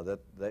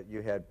 that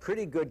you had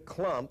pretty good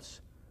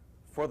clumps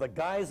for the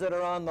guys that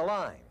are on the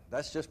line.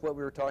 That's just what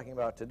we were talking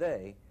about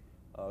today.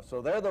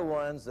 So they're the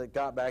ones that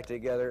got back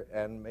together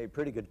and made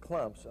pretty good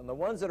clumps, and the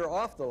ones that are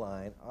off the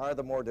line are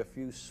the more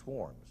diffuse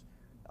swarms.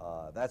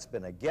 That's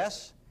been a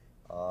guess,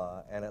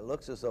 and it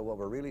looks as though what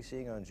we're really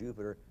seeing on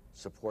Jupiter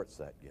supports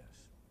that guess.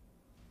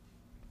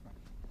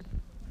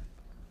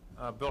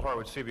 Bill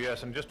Harwood,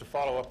 CBS, and just to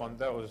follow up on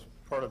that was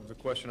part of the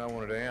question I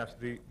wanted to ask.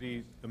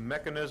 The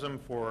mechanism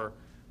for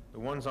the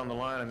ones on the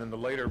line and then the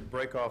later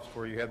breakoffs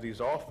where you have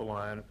these off the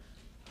line,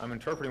 I'm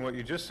interpreting what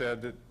you just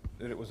said, that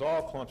it was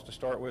all clumps to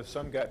start with.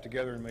 Some got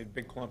together and made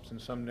big clumps, and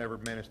some never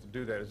managed to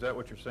do that. Is that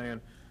what you're saying?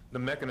 The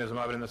mechanism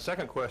of it. And the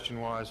second question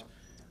was,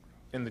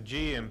 in the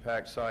G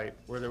impact site,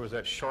 where there was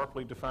that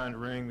sharply defined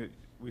ring that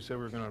we said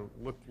we were going to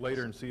look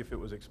later and see if it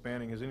was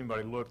expanding. Has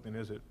anybody looked, and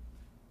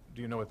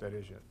do you know what that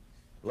is yet?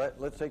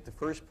 Let's take the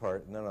first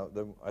part, and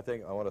then I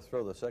think I want to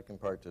throw the second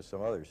part to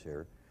some others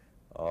here.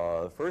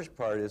 The first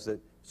part is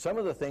that some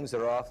of the things that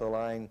are off the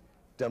line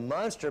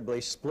demonstrably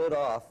split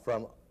off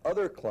from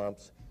other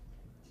clumps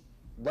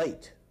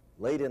late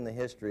in the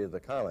history of the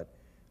comet,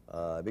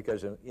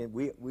 because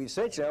we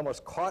essentially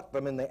almost caught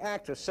them in the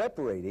act of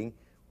separating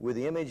with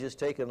the images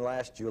taken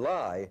last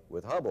July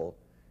with Hubble.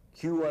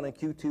 Q1 and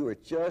Q2 are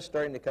just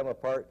starting to come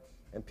apart,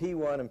 and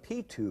P1 and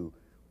P2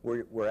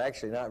 were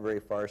actually not very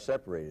far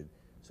separated.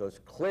 So it's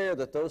clear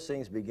that those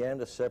things began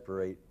to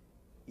separate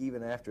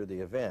even after the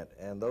event,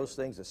 and those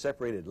things that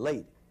separated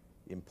late,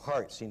 in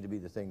part, seem to be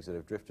the things that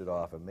have drifted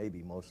off and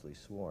maybe mostly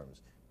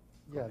swarms.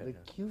 Yeah, the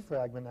Q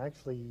fragment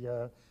actually,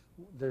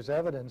 there's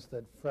evidence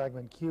that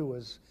fragment Q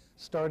was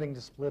starting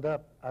to split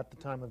up at the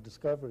time of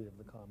discovery of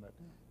the comet,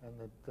 and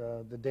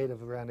that the date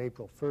of around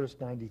April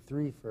 1st,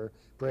 93 for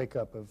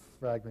breakup of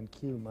fragment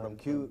Q might From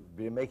Q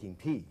making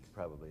P,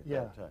 probably, at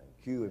that time.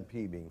 Q and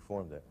P being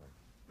formed that way.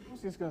 I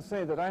was just going to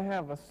say that I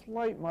have a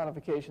slight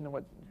modification to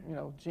what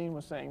Gene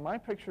was saying. My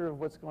picture of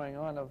what's going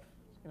on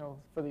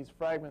for these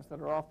fragments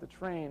that are off the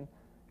train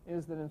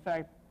is that in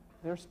fact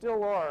there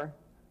still are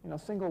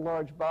single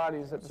large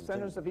bodies at the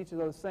centers of each of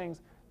those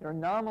things. They're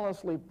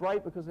anomalously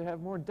bright because they have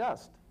more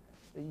dust.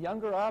 The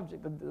younger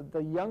object,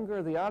 the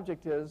younger the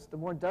object is, the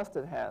more dust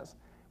it has.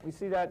 We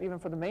see that even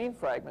for the main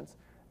fragments.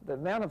 The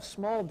amount of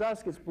small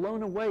dust gets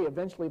blown away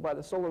eventually by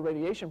the solar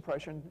radiation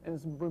pressure and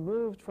is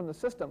removed from the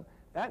system.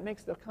 That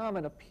makes the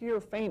comet appear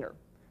fainter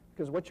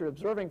because what you're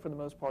observing for the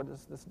most part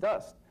is this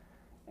dust.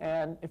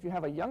 And if you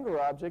have a younger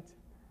object,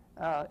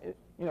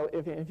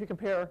 if you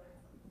compare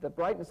the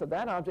brightness of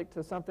that object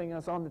to something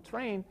that's on the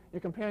train,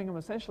 you're comparing them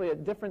essentially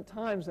at different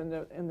times in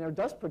their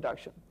dust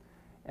production.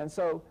 And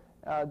so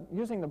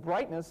using the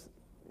brightness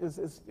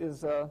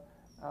is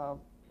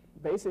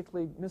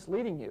basically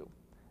misleading you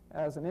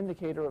as an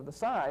indicator of the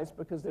size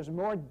because there's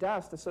more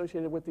dust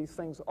associated with these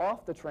things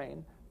off the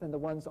train than the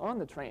ones on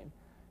the train.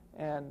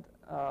 And,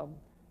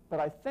 but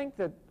I think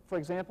that, for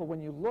example,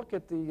 when you look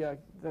at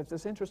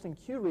this interesting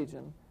Q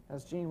region,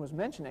 as Gene was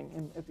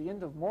mentioning, at the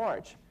end of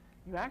March,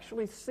 you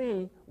actually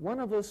see one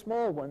of those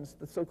small ones,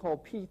 the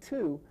so-called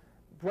P2,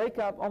 break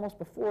up almost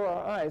before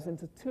our eyes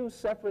into two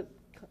separate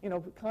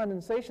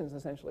condensations,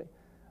 essentially.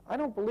 I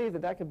don't believe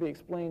that could be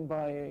explained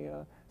by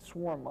a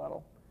swarm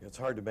model. It's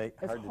hard to make.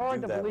 It's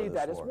hard to believe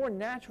that. It's more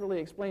naturally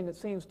explained, it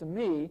seems to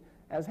me,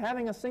 as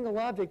having a single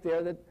object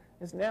there that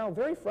is now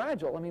very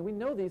fragile. I mean, we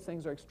know these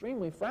things are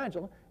extremely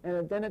fragile,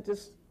 and then it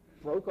just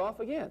broke off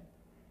again.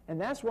 And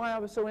that's why I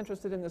was so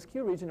interested in this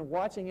Q region and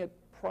watching it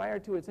prior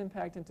to its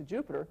impact into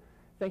Jupiter,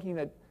 thinking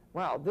that,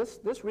 wow,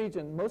 this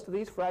region, most of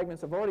these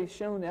fragments have already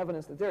shown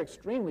evidence that they're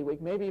extremely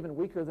weak, maybe even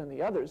weaker than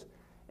the others,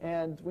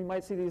 and we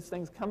might see these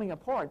things coming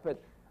apart.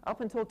 But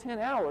up until 10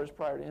 hours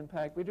prior to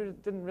impact, we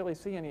didn't really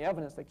see any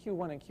evidence that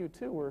Q1 and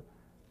Q2 were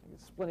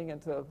splitting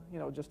into,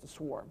 just a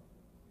swarm.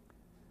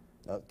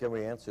 Can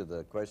we answer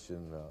the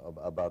question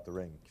about the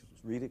ring?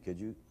 Rita, could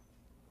you?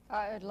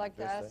 I'd like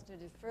to ask to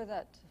defer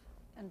that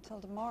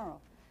until tomorrow.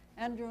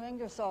 Andrew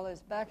Ingersoll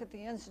is back at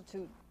the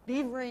Institute,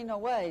 beavering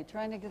away,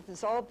 trying to get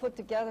this all put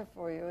together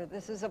for you.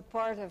 This is a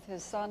part of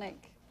his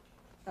sonic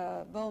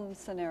boom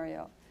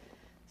scenario.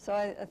 So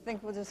I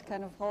think we'll just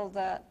kind of hold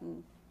that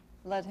and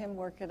let him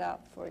work it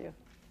out for you.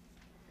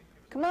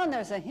 Come on,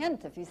 there's a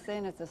hint. If he's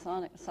saying it's a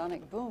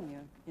sonic boom,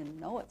 you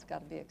know it's got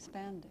to be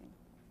expanding.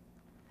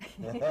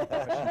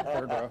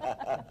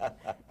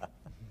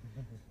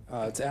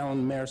 It's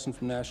Alan Marison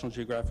from National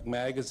Geographic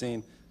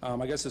Magazine.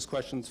 I guess this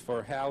question's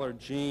for Hal or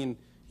Gene.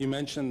 You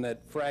mentioned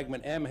that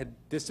fragment M had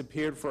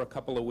disappeared for a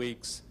couple of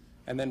weeks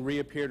and then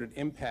reappeared at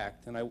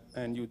impact,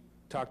 and you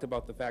talked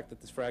about the fact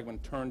that this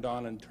fragment turned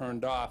on and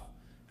turned off,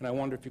 and I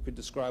wonder if you could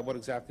describe what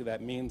exactly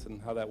that means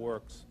and how that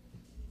works.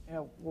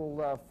 Yeah,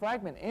 well,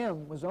 fragment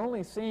M was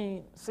only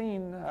seen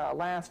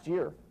last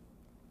year,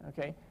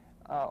 okay?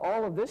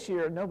 All of this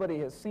year, nobody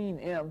has seen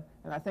M,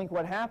 and I think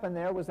what happened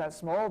there was that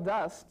small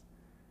dust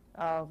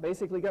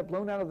basically got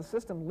blown out of the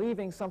system,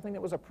 leaving something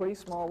that was a pretty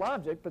small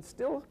object, but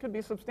still could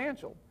be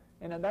substantial.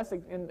 And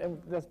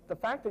the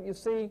fact that you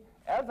see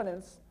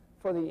evidence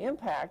for the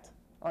impact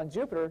on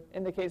Jupiter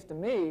indicates to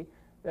me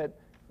that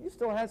you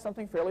still had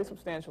something fairly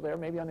substantial there,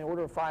 maybe on the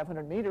order of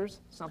 500 meters,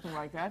 something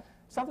like that.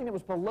 Something that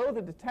was below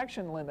the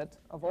detection limit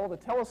of all the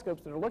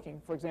telescopes that are looking.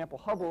 For example,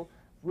 Hubble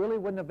really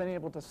wouldn't have been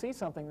able to see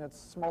something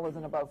that's smaller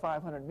than about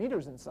 500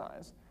 meters in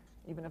size,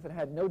 even if it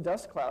had no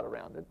dust cloud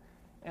around it.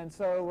 And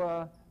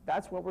so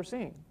that's what we're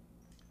seeing.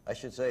 I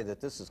should say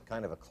that this is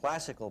kind of a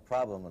classical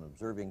problem in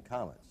observing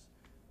comets.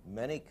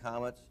 Many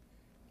comets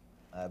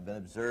have been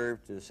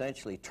observed to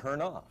essentially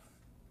turn off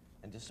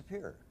and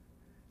disappear.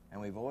 And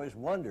we've always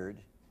wondered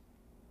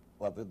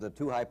what the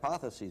two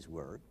hypotheses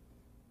were.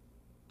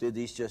 Did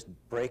these just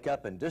break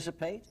up and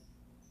dissipate,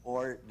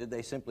 or did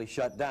they simply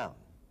shut down?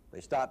 They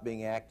stopped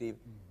being active,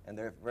 and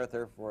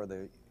therefore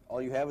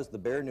all you have is the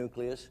bare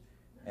nucleus,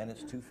 and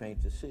it's too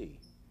faint to see.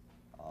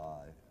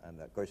 And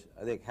of course,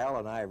 I think Hal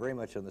and I are very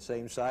much on the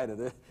same side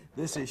of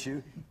this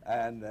issue,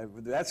 and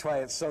that's why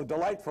it's so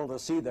delightful to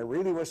see there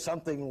really was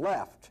something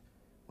left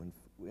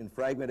when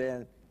fragment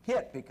N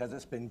hit, because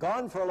it's been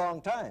gone for a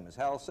long time, as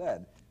Hal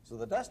said. So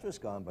the dust was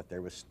gone, but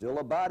there was still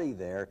a body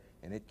there,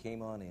 and it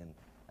came on in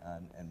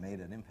and made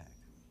an impact.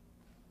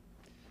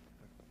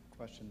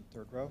 Question,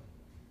 third row.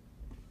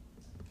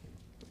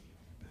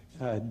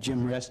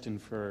 Jim Reston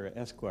for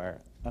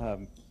Esquire.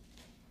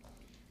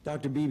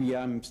 Dr. Beebe,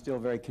 I'm still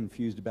very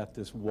confused about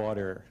this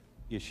water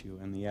issue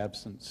and the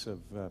absence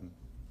of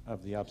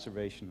the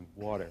observation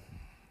of water.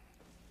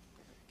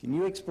 Can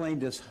you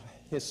explain to us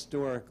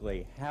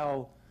historically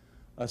how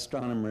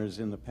astronomers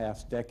in the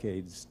past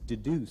decades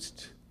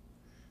deduced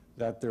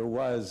that there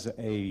was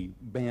a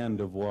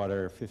band of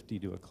water 50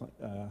 to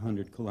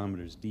 100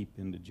 kilometers deep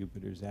into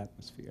Jupiter's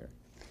atmosphere?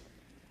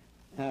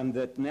 And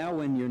that now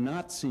when you're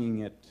not seeing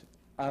it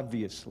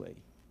obviously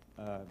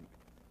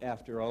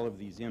after all of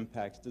these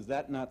impacts, does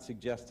that not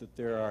suggest that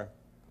there are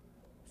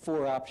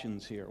four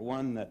options here?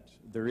 One, that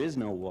there is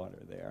no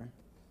water there,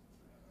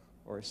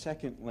 or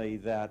secondly,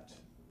 that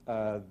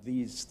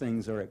these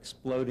things are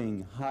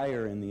exploding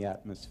higher in the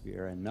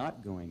atmosphere and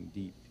not going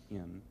deep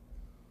in,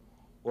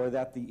 or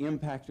that the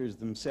impactors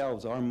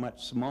themselves are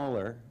much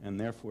smaller and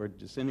therefore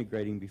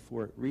disintegrating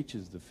before it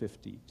reaches the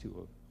 50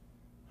 to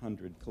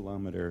 100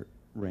 kilometer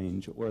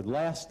range, or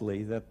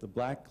lastly, that the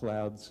black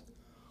clouds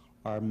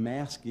are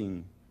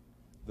masking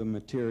the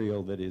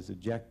material that is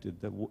ejected,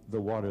 the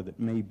water that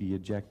may be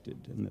ejected,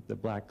 and that the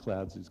black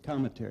clouds is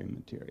cometary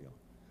material.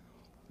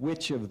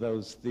 Which of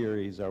those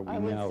theories are we now?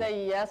 I would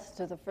say yes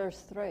to the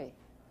first three.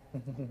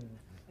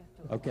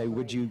 Okay,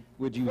 would you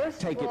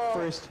take it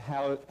first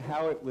how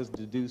it was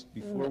deduced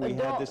before we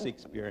had this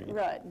experience?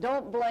 Right.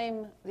 Don't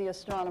blame the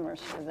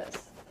astronomers for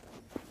this.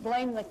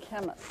 Blame the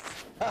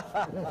chemists.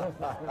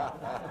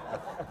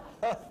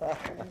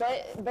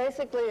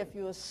 Basically, if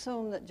you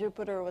assume that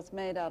Jupiter was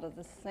made out of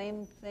the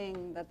same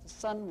thing that the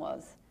sun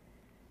was,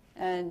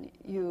 and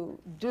you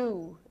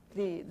do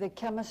the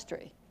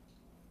chemistry,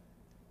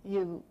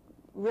 you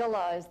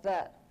realize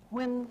that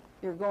when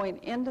you're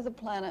going into the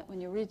planet, when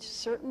you reach a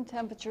certain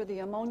temperature, the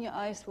ammonia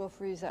ice will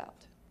freeze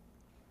out.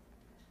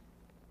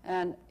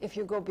 And if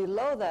you go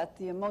below that,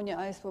 the ammonia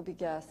ice will be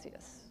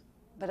gaseous.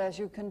 But as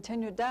you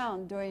continue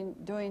down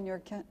doing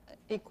your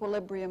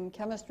equilibrium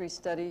chemistry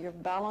study, your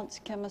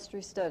balanced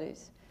chemistry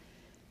studies,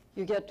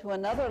 you get to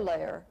another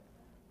layer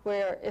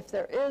where if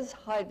there is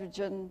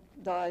hydrogen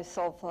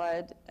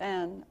disulfide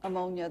and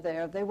ammonia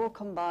there, they will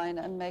combine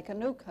and make a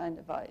new kind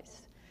of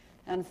ice.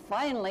 And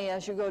finally,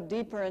 as you go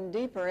deeper and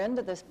deeper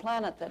into this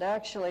planet that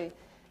actually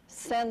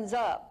sends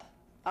up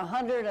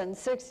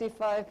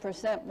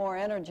 165% more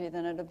energy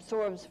than it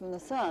absorbs from the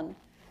sun,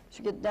 as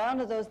you get down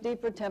to those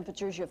deeper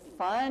temperatures, you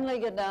finally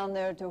get down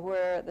there to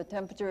where the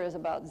temperature is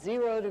about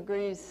 0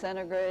 degrees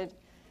centigrade,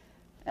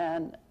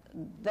 and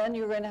then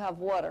you're going to have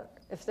water,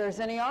 if there's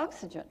any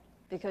oxygen,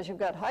 because you've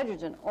got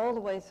hydrogen all the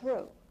way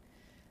through.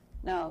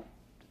 Now,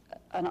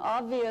 an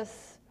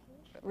obvious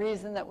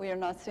reason that we are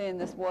not seeing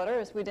this water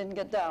is we didn't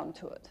get down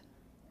to it.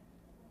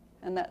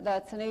 And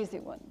that's an easy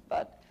one.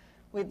 But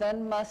we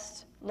then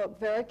must look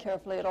very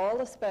carefully at all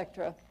the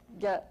spectra,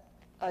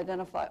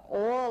 identify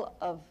all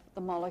of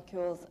the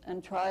molecules,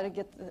 and try to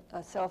get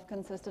a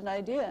self-consistent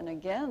idea. And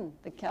again,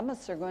 the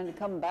chemists are going to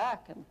come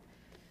back and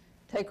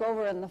take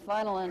over in the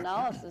final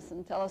analysis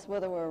and tell us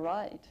whether we're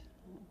right.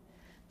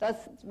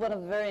 That's one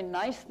of the very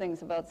nice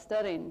things about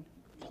studying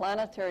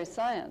planetary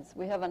science.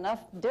 We have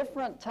enough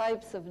different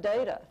types of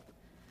data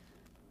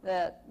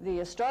that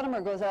the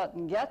astronomer goes out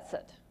and gets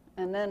it,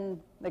 and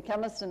then the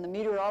chemist and the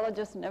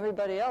meteorologist and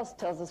everybody else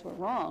tells us we're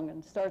wrong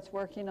and starts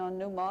working on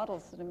new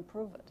models that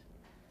improve it.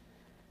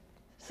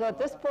 So at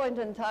this point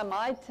in time,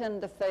 I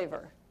tend to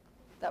favor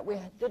that we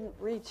didn't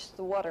reach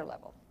the water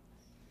level.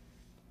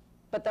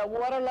 But that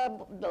water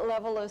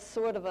level is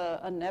sort of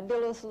a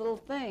nebulous little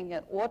thing.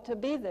 It ought to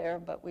be there,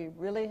 but we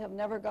really have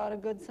never got a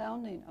good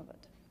sounding of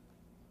it.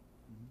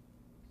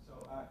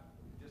 So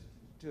just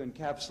to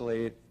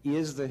encapsulate,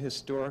 is the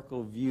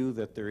historical view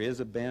that there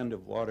is a band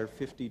of water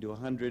 50 to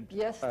 100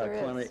 yes, there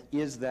kilometers,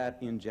 is that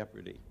in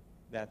jeopardy,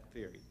 that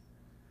theory?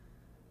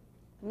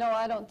 No,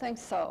 I don't think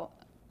so.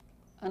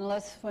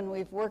 Unless when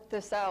we've worked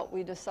this out,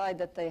 we decide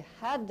that they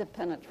had to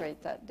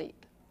penetrate that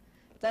deep.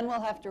 Then we'll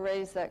have to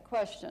raise that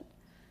question.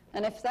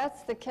 And if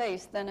that's the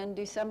case, then in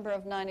December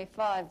of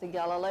 '95, the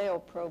Galileo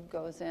probe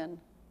goes in,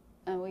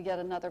 and we get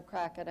another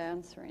crack at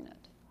answering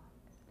it.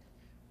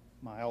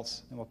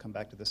 Miles, and we'll come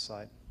back to this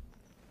side.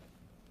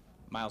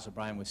 Miles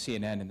O'Brien with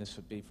CNN, and this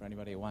would be for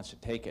anybody who wants to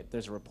take it.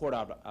 There's a report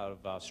out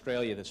of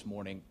Australia this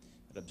morning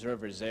that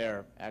observers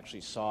there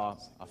actually saw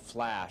a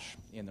flash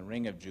in the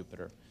ring of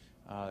Jupiter.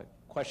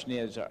 Question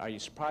is, are you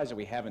surprised that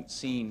we haven't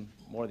seen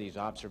more of these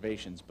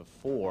observations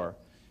before?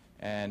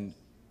 And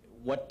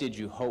what did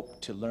you hope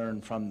to learn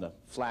from the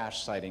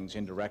flash sightings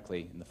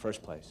indirectly in the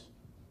first place?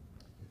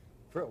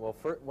 Well,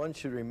 one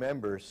should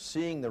remember,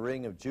 seeing the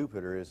ring of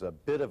Jupiter is a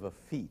bit of a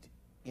feat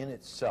in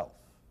itself.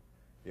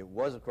 It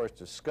was, of course,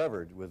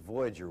 discovered with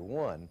Voyager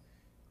 1,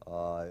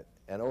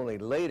 and only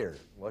later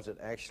was it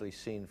actually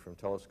seen from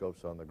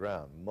telescopes on the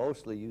ground.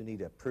 Mostly you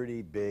need a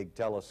pretty big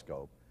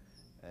telescope,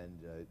 and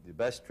the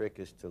best trick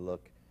is to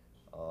look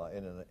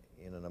in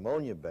an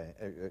ammonia band,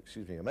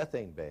 a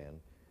methane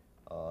band,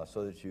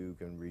 so that you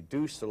can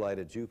reduce the light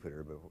of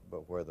Jupiter,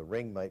 but where the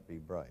ring might be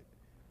bright.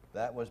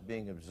 That was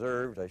being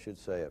observed, I should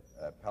say,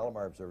 at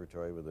Palomar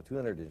Observatory with a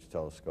 200-inch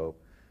telescope.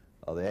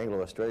 The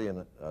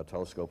Anglo-Australian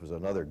telescope is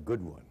another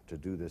good one to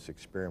do this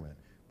experiment,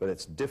 but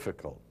it's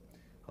difficult.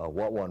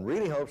 What one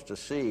really hopes to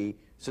see,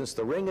 since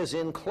the ring is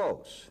in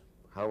close,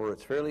 however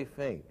it's fairly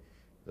faint,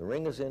 the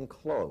ring is in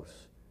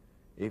close,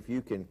 if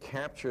you can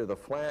capture the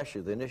flash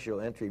of the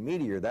initial entry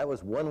meteor, that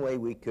was one way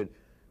we could,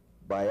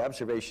 by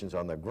observations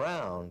on the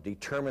ground,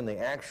 determine the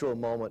actual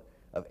moment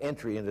of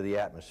entry into the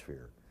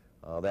atmosphere.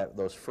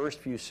 Those first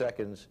few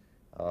seconds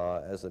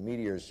as the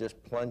meteor is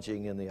just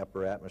plunging in the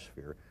upper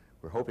atmosphere,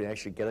 we're hoping to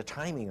actually get a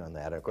timing on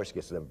that. And of course, it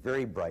gets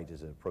very bright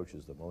as it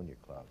approaches the ammonia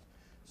clouds.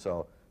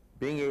 So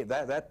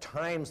that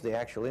times the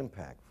actual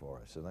impact for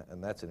us,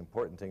 and that's an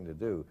important thing to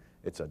do.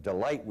 It's a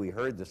delight we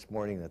heard this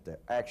morning that they're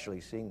actually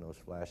seeing those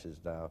flashes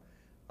now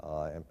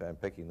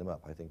and picking them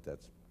up. I think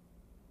that's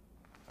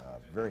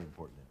very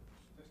important.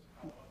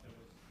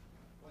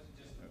 Wasn't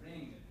just the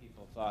ring that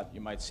people thought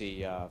you might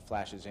see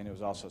flashes in. It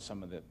was also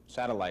some of the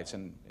satellites,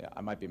 and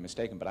I might be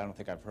mistaken, but I don't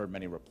think I've heard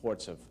many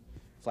reports of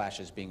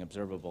flashes being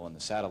observable in the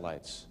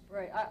satellites.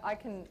 Right. I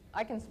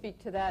can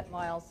speak to that,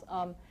 Miles.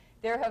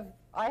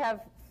 I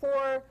have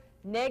 4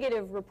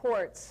 negative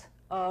reports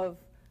of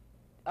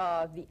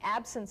the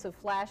absence of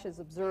flashes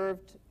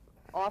observed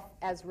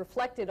as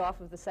reflected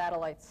off of the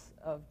satellites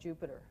of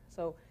Jupiter.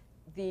 So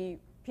the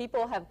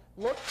people have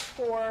looked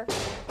for.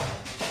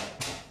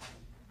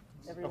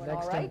 Everyone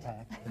all right?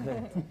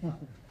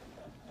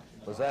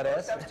 Was that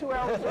us? That's 2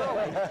 hours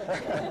early.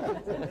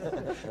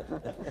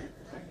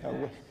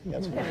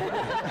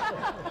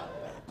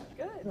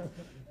 Good.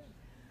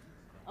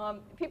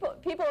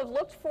 People have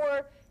looked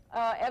for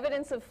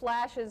evidence of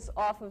flashes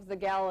off of the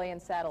Galilean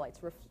satellites.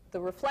 The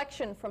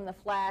reflection from the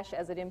flash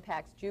as it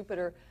impacts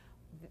Jupiter,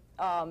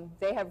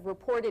 they have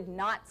reported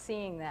not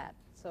seeing that.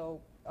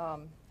 So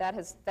that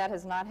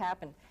has not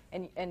happened.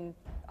 And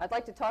I'd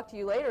like to talk to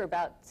you later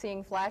about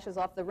seeing flashes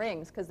off the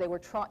rings, because they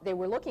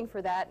were looking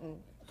for that, and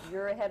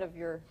you're ahead of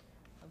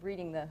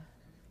reading the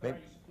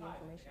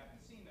information.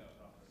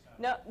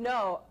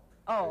 No.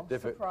 Oh,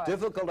 surprise.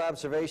 Difficult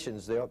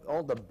observations.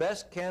 The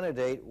best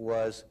candidate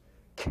was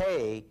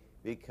K,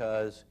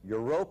 because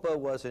Europa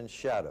was in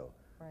shadow.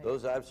 Right.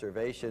 Those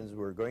observations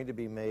were going to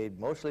be made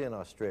mostly in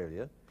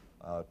Australia.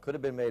 Could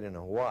have been made in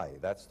Hawaii.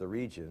 That's the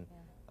region.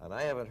 Yeah. And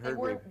I haven't heard...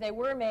 They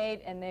were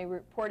made, and they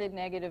reported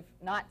negative,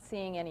 not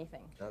seeing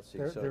anything.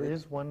 There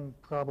is one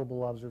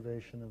probable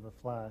observation of a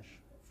flash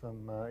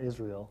from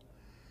Israel.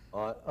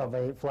 Of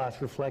a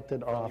flash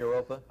reflected off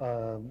Europa?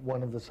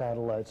 One of the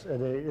satellites.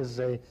 It is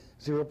a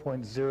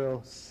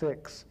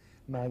 0.06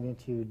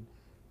 magnitude,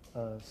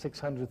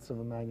 600ths of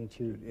a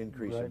magnitude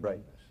increase in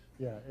brightness.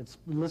 Yeah, it's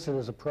listed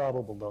as a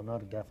probable, though,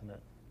 not a definite.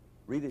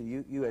 Rita,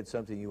 you had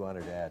something you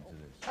wanted to add to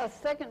this. A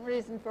second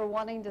reason for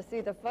wanting to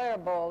see the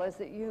fireball is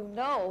that you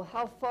know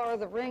how far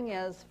the ring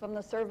is from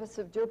the surface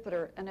of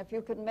Jupiter, and if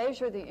you could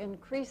measure the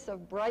increase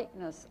of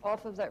brightness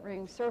off of that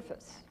ring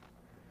surface,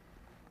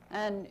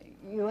 and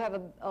you have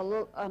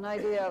an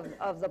idea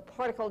of the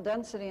particle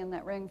density in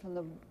that ring from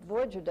the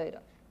Voyager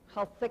data,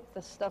 how thick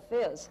the stuff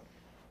is,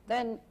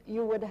 then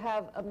you would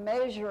have a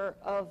measure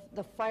of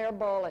the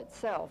fireball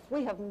itself.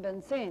 We haven't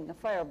been seeing the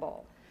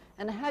fireball.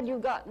 And had you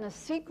gotten a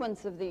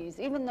sequence of these,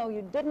 even though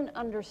you didn't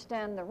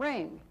understand the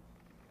ring,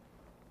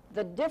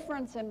 the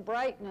difference in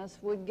brightness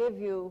would give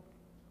you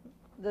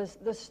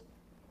this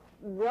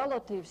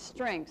relative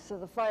strengths of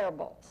the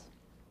fireballs.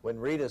 When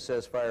Rita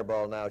says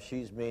fireball now,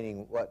 she's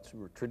meaning what's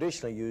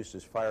traditionally used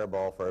as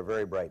fireball for a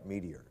very bright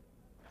meteor.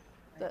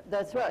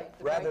 That's right.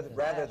 Rather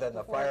than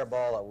the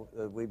fireball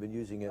we've been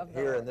using it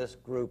here in this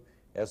group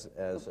as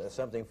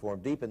something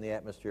formed deep in the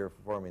atmosphere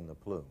forming the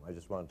plume. I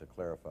just wanted to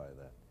clarify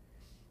that.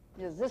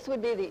 Yes, this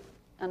would be the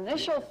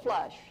initial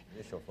flash.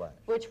 Initial flash.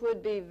 Which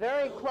would be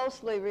very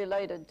closely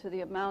related to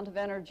the amount of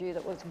energy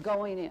that was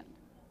going in.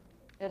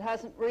 It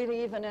hasn't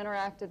really even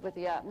interacted with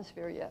the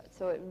atmosphere yet.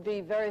 So it would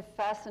be very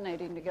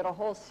fascinating to get a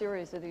whole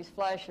series of these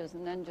flashes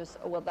and then just,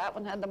 oh, well, that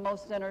one had the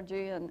most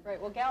energy. And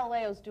right. Well,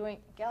 Galileo is doing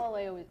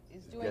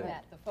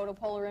that. The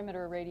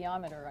photopolarimeter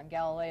radiometer on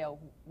Galileo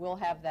will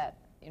have that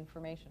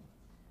information.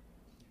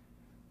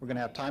 We're going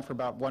to have time for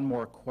about one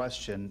more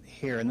question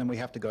here, and then we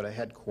have to go to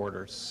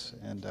headquarters.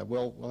 And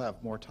we'll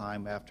have more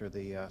time after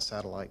the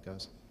satellite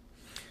goes.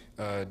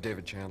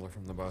 David Chandler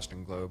from the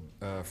Boston Globe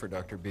for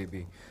Dr.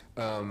 Beebe.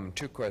 2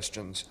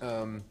 questions.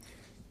 On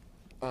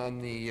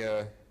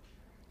the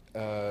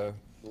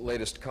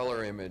latest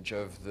color image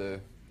of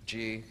the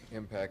G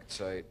impact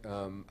site,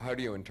 how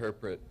do you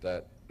interpret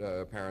that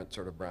apparent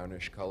sort of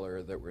brownish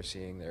color that we're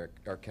seeing there?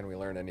 Or can we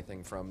learn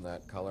anything from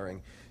that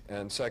coloring?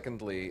 And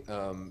secondly,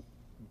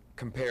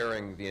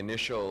 comparing the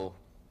initial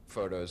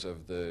photos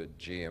of the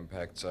G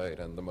impact site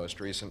and the most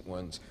recent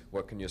ones,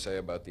 what can you say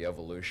about the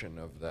evolution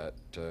of that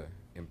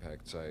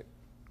impact site?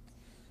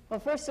 well,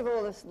 first of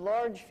all, this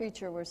large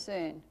feature we're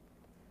seeing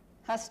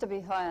has to be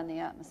high in the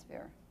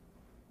atmosphere,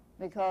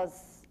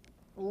 because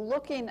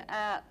looking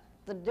at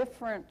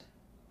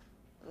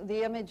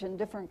the image in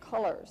different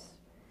colors,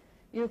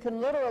 you can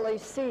literally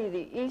see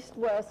the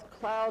east-west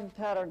cloud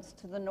patterns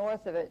to the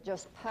north of it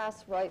just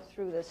pass right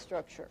through this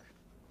structure.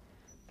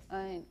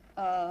 I mean,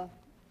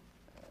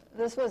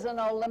 this was an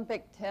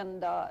Olympic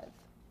 10 dive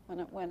when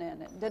it went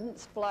in. It didn't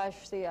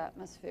splash the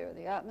atmosphere.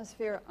 The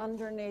atmosphere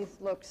underneath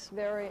looks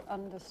very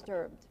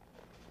undisturbed.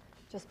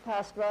 Just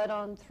passed right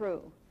on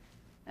through.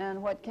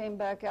 And what came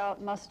back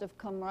out must have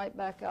come right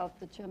back out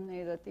the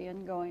chimney that the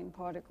ingoing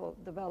particle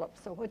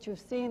developed. So what you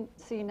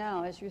see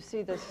now is you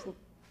see this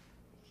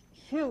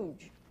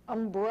huge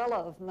umbrella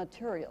of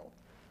material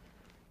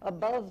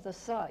above the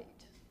site.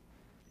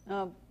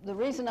 Now, the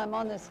reason I'm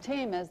on this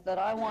team is that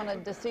I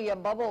wanted to see a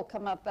bubble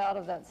come up out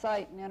of that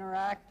site and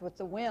interact with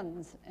the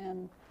winds,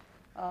 and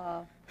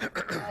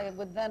I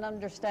would then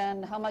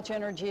understand how much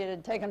energy it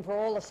had taken for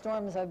all the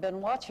storms I've been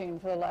watching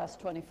for the last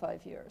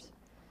 25 years.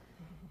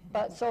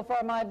 But so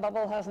far my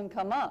bubble hasn't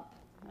come up,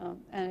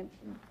 and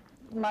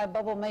my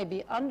bubble may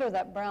be under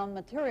that brown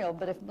material,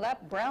 but if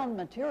that brown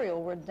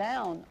material were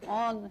down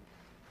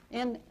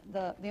in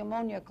the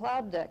ammonia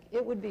cloud deck,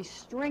 it would be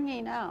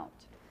stringing out.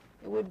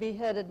 It would be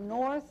headed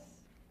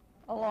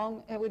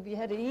it would be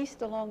headed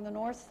east along the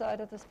north side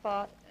of the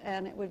spot,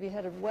 and it would be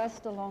headed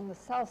west along the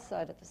south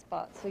side of the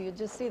spot. So you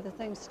just see the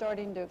thing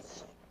starting to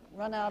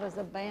run out as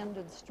a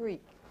banded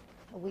streak.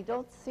 But we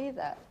don't see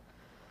that,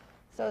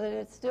 so that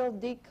it's still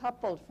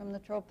decoupled from the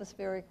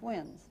tropospheric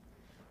winds.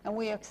 And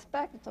we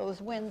expect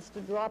those winds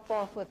to drop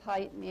off with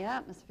height in the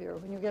atmosphere.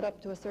 When you get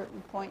up to a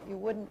certain point, you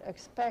wouldn't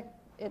expect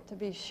it to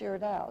be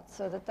sheared out.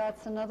 So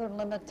that's another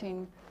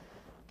limiting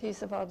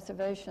piece of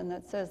observation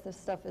that says this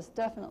stuff is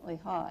definitely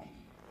high.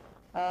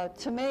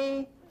 To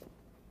me,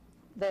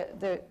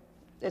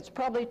 it's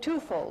probably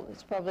twofold.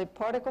 It's probably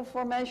particle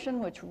formation,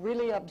 which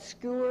really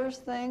obscures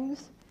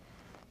things,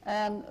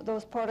 and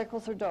those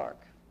particles are dark.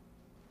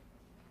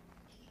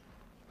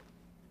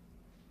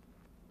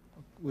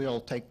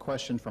 We'll take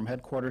questions from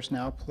headquarters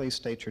now. Please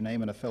state your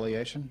name and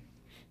affiliation.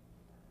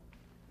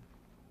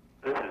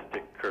 This is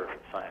Dick Kerr from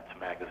Science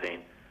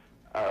Magazine.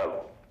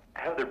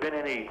 Have there been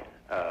any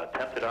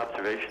attempted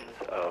observations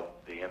of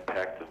the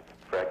impact of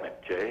fragment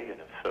J, and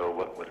if so,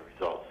 what were the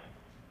results?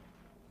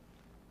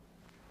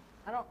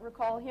 I don't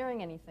recall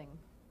hearing anything.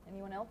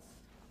 Anyone else?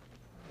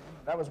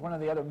 That was one of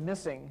the other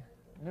missing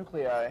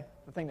nuclei,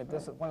 the thing that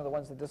one of the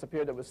ones that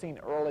disappeared that was seen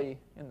early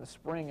in the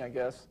spring, I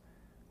guess,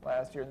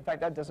 last year. In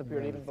fact, that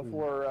disappeared even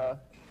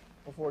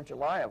before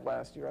July of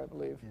last year, I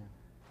believe. Yeah.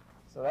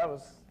 So that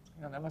was,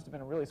 that must have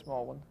been a really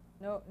small one.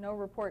 No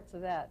reports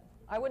of that.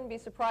 I wouldn't be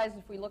surprised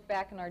if we look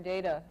back in our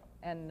data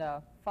and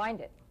find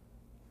it.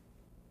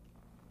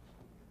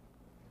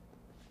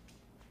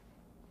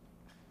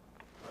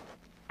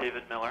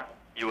 David Miller,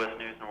 U.S.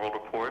 News and World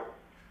Report.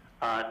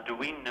 Do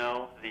we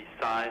know the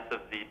size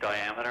of the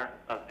diameter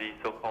of the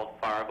so-called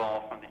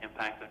fireball from the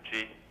impact of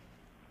G?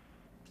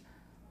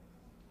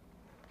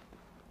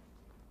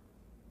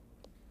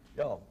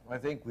 Yeah, I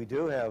think we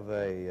do have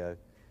a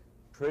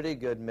pretty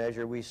good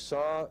measure. We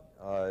saw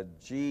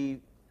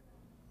G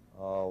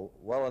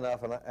well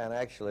enough, and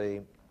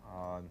actually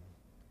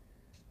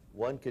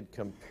one could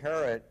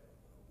compare it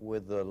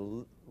with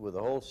the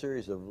whole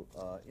series of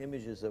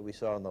images that we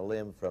saw on the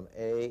limb from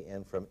A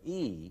and from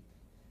E,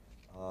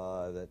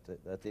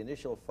 that the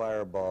initial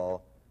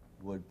fireball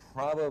would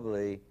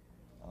probably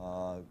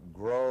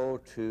grow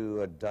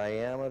to a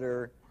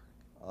diameter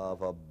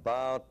of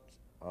about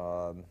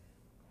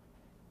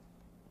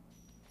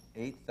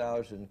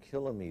 8,000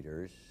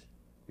 kilometers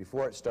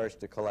before it starts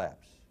to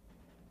collapse.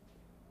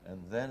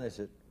 And then as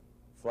it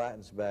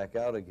flattens back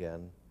out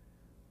again,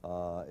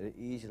 it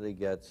easily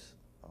gets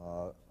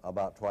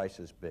about twice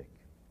as big.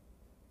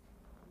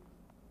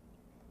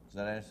 Does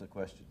that answer the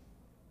question?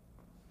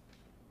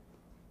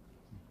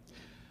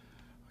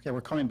 Okay,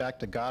 we're coming back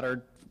to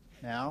Goddard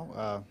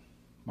now.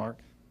 Mark?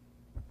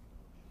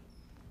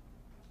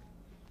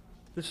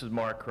 This is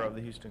Mark Crow of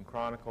the Houston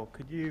Chronicle.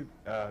 Could you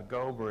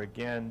go over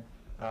again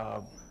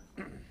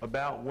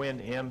about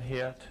when M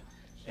hit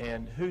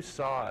and who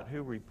saw it,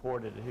 who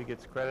reported it, who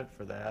gets credit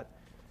for that,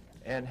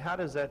 and how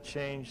does that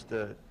change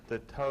the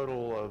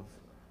total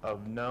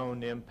of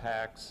known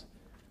impacts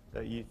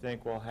that you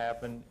think will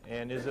happen?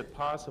 And is it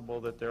possible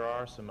that there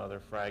are some other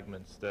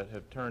fragments that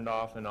have turned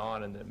off and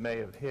on and that may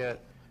have hit,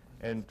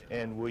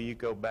 and will you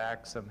go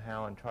back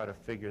somehow and try to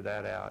figure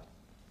that out?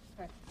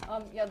 Okay.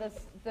 Yeah,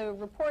 the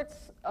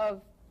reports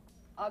of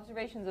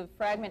observations of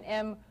fragment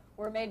M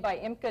were made by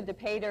Imke de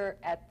Peter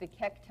at the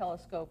Keck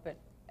telescope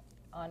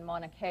on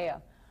Mauna Kea.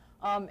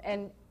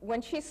 And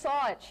when she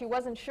saw it, she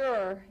wasn't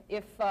sure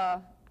if,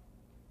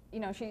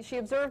 she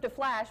observed a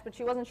flash, but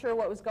she wasn't sure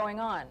what was going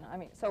on. I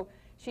mean, so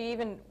she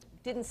even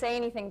didn't say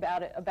anything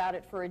about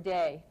it for a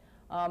day.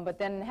 But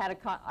then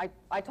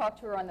I talked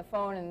to her on the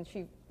phone,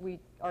 and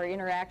our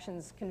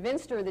interactions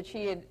convinced her that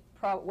she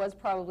was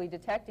probably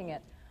detecting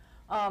it.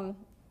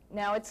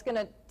 Now it's going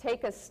to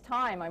take us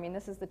time. I mean,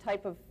 this is the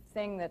type of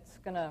thing that's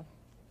going to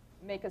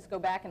make us go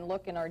back and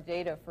look in our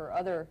data for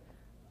other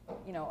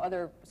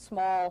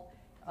small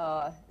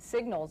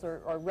signals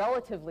or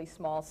relatively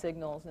small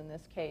signals in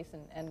this case,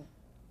 and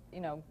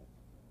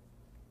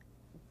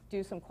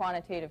do some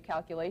quantitative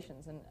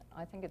calculations. And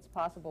I think it's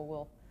possible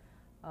we'll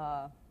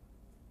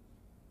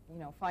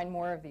find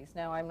more of these.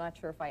 Now, I'm not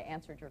sure if I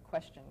answered your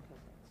question.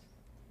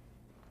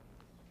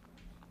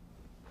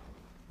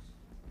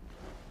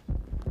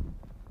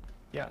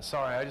 Yeah,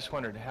 sorry, I just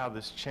wondered how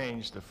this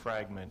changed the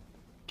fragment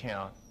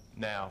count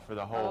now for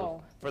the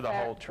whole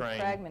whole train.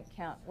 The fragment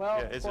count. Well,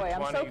 Yeah, is it boy,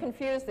 I'm so 20?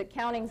 confused that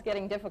counting's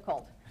getting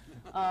difficult.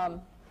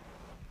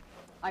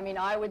 I mean,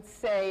 I would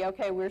say,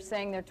 okay, we're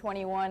saying they're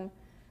 21,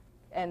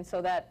 and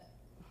so that,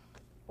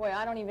 boy,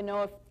 I don't even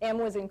know if M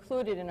was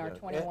included in our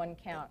 21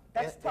 count.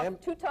 That's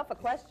too tough a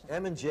question.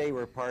 M and J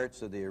were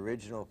parts of the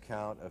original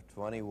count of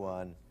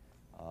 21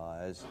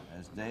 as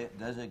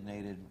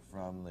designated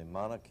from the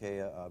Mauna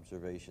Kea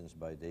observations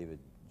by David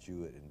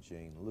Jewett and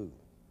Jane Liu.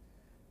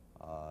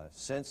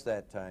 Since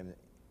that time,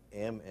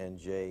 M and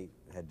J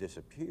had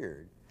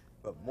disappeared,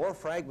 but more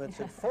fragments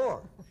had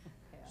formed.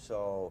 Yeah.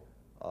 So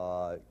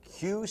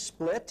Q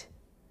split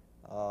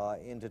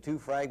into 2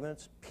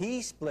 fragments,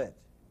 P split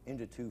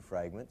into 2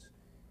 fragments.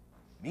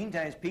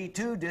 Meantime,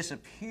 P2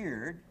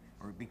 disappeared,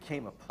 or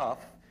became a puff.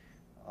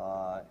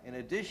 In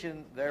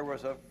addition, there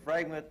was a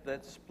fragment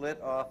that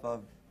split off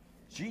of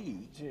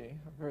G, a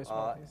very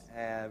small piece.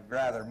 And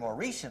rather more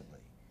recently.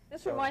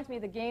 This reminds me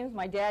of the games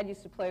my dad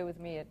used to play with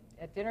me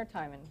at dinner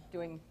time and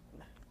doing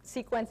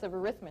sequence of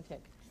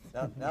arithmetic.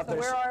 Now So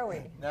where are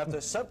we? Now, if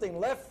there's something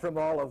left from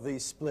all of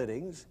these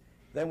splittings,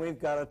 then we've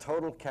got a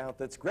total count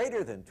that's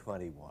greater than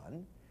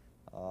 21.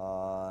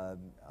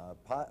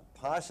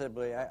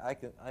 Possibly, I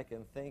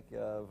can think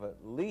of at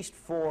least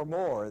 4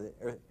 more,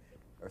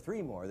 or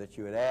 3 more that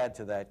you would add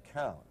to that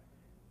count.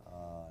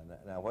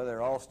 Now, whether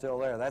they're all still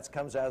there, that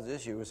comes out of the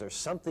issue. Is there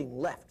something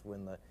left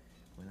when that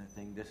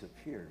thing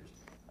disappears?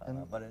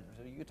 But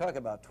you talk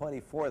about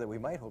 24 that we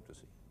might hope to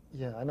see.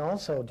 Yeah, and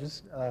also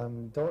just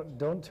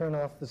don't turn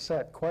off the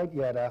set quite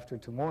yet after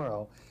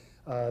tomorrow.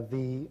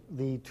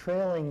 The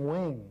trailing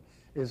wing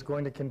is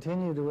going to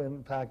continue to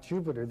impact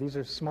Jupiter. These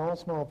are small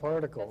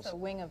particles. That's a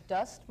wing of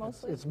dust,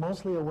 mostly? It's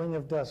mostly a wing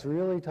of dust,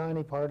 really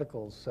tiny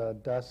particles,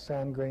 dust,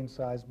 sand grain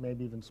size,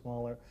 maybe even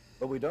smaller.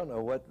 But we don't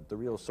know what the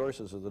real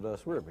sources of the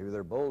dust were. Maybe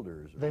they're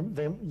boulders.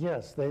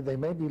 Yes, they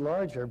may be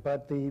larger,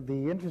 but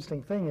the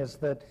interesting thing is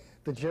that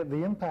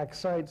the impact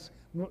sites,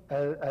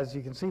 as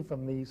you can see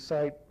from the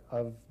site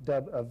of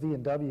V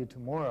and W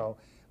tomorrow,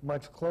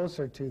 much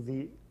closer to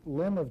the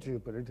limb of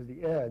Jupiter, to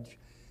the edge,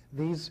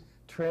 these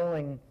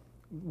trailing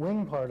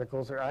wing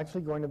particles are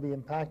actually going to be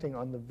impacting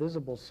on the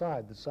visible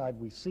side, the side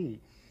we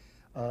see.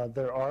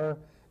 There are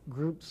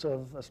groups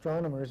of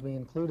astronomers, me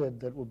included,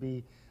 that will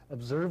be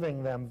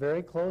observing them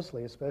very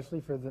closely, especially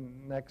for the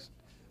next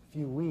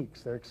few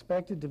weeks. They're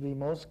expected to be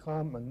most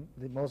common,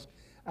 the most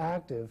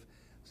active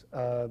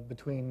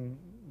between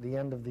the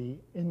end of the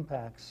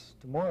impacts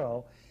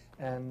tomorrow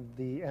and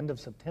the end of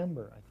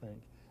September, I think.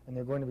 And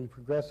they're going to be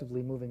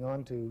progressively moving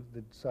on to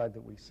the side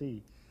that we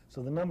see.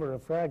 So the number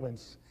of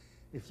fragments,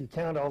 if you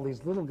count all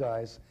these little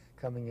guys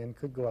coming in,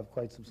 could go up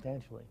quite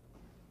substantially.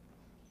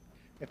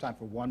 We have time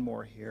for one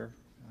more here.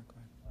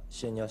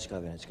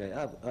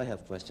 I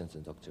have questions,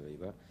 Dr.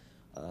 Weaver.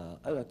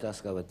 I'd like to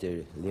ask about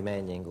the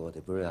remaining or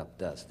the build-up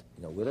dust.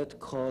 Will it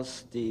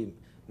cause the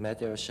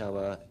meteor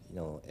shower,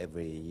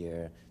 every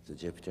year to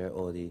Jupiter,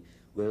 or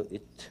will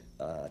it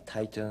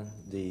tighten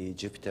the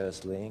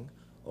Jupiter's ring,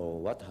 or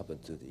what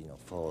happened to the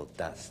fall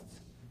dust?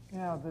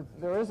 Yeah,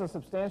 there is a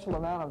substantial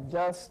amount of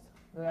dust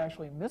that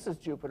actually misses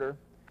Jupiter.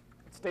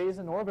 It stays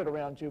in orbit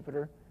around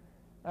Jupiter.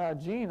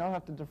 Gene, I'll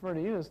have to defer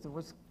to you as to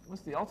what's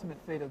the ultimate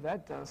fate of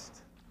that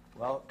dust.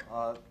 Well,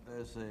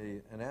 there's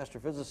an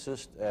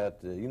astrophysicist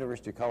at the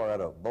University of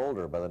Colorado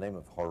Boulder by the name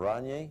of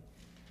Horanyi,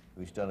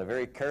 who's done a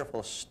very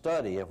careful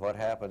study of what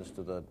happens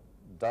to the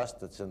dust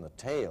that's in the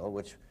tail,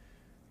 which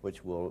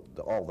will,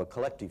 all the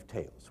collective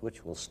tails,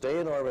 which will stay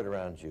in orbit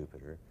around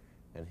Jupiter.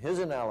 And his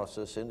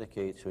analysis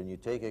indicates when you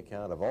take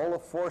account of all the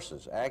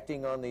forces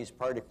acting on these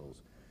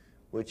particles,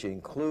 which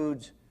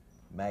includes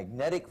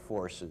magnetic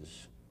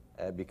forces,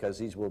 because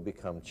these will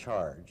become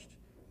charged,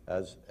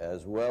 as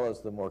well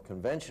as the more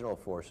conventional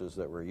forces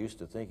that we're used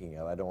to thinking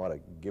of. I don't want to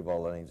give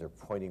all the names. They're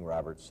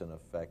Poynting-Robertson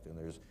effect, and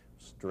there's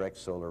direct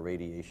solar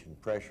radiation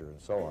pressure,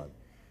 and so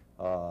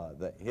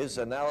on. His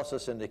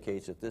analysis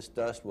indicates that this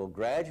dust will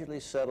gradually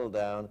settle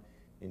down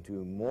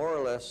into more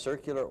or less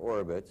circular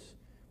orbits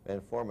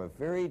and form a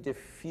very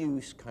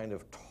diffuse kind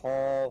of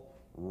tall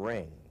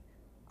ring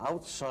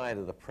outside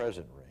of the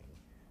present ring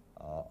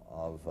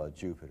of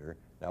Jupiter.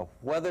 Now,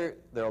 whether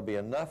there'll be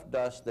enough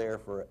dust there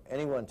for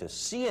anyone to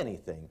see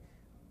anything,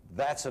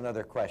 that's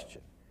another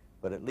question.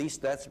 But at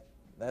least that's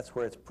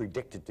where it's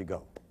predicted to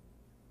go.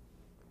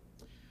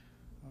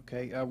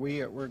 Okay,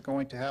 we're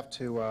going to have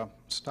to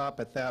stop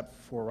at that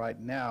for right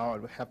now. I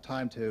have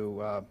time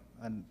to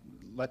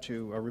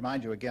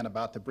remind you again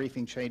about the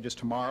briefing changes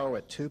tomorrow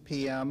at 2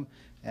 p.m.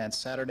 and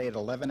Saturday at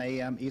 11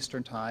 a.m.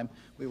 Eastern Time.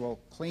 We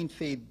will clean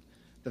feed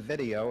the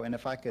video, and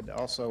if I could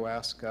also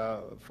ask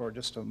for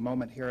just a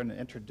moment here and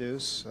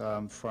introduce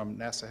from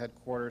NASA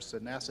headquarters the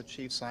NASA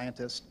Chief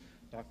Scientist,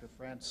 Dr.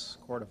 France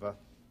Cordova.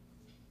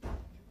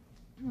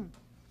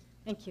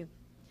 Thank you.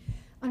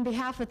 On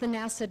behalf of the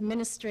NASA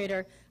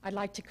Administrator, I'd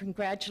like to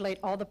congratulate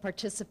all the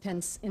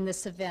participants in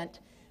this event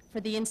for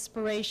the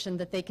inspiration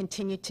that they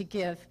continue to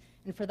give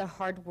and for the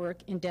hard work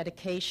and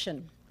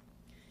dedication.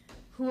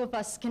 Who of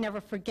us can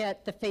ever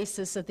forget the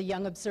faces of the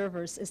young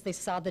observers as they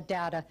saw the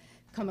data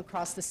come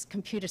across this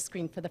computer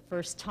screen for the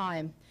first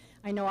time?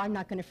 I know I'm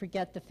not going to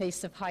forget the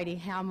face of Heidi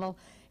Hamill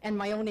and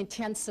my own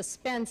intense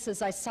suspense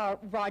as I saw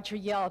Roger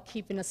yell,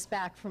 keeping us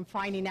back from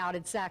finding out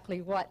exactly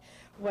what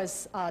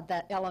was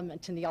that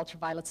element in the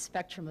ultraviolet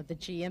spectrum of the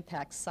G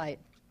impact site.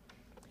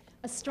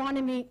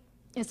 Astronomy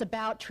is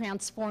about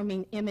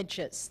transforming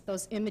images,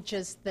 those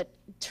images that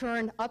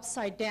turn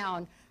upside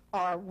down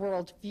our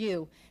world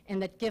view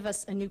and that give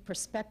us a new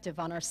perspective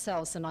on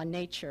ourselves and on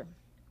nature.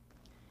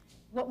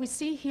 What we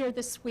see here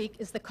this week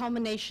is the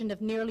culmination of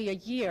nearly a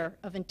year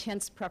of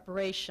intense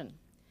preparation.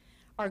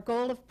 Our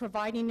goal of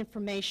providing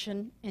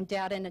information and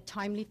data in a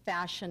timely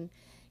fashion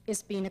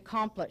is being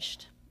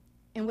accomplished.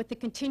 And with the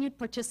continued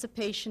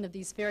participation of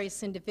these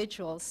various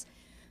individuals,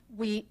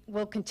 we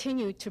will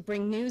continue to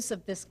bring news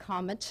of this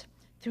comet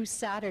through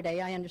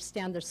Saturday. I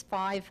understand there's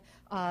 5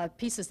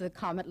 pieces of the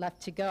comet left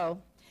to go.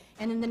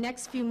 And in the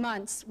next few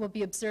months, we'll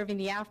be observing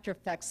the after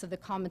effects of the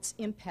comet's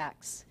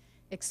impacts,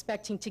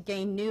 expecting to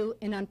gain new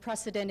and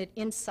unprecedented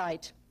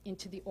insight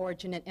into the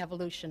origin and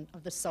evolution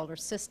of the solar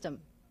system.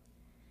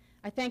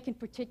 I thank in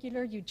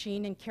particular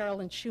Eugene and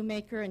Carolyn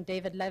Shoemaker and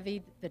David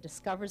Levy, the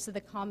discoverers of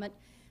the comet,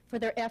 for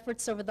their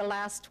efforts over the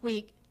last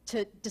week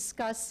to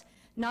discuss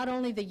not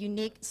only the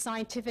unique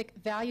scientific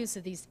values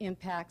of these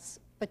impacts,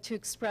 but to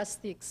express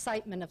the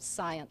excitement of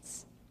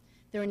science.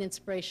 They're an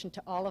inspiration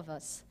to all of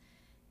us.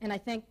 And I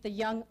thank the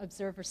young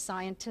observer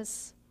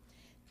scientists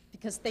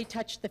because they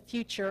touch the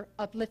future,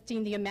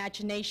 uplifting the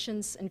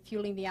imaginations and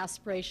fueling the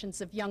aspirations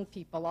of young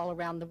people all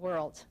around the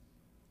world.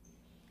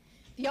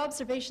 The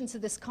observations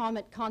of this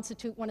comet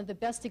constitute one of the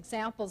best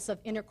examples of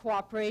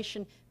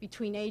intercooperation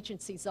between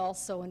agencies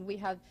also, and we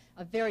have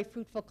a very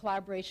fruitful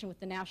collaboration with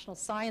the National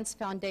Science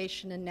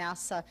Foundation and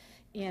NASA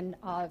in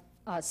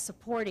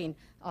supporting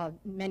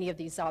many of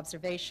these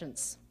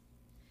observations.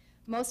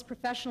 Most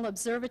professional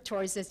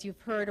observatories, as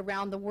you've heard,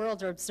 around the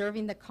world are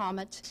observing the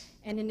comet,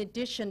 and in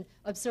addition,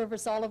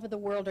 observers all over the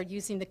world are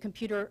using the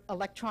computer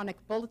electronic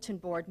bulletin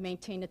board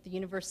maintained at the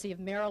University of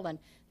Maryland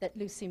that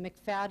Lucy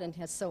McFadden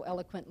has so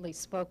eloquently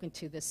spoken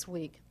to this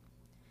week.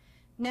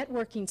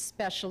 Networking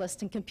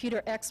specialists and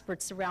computer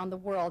experts around the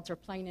world are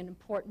playing an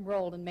important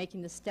role in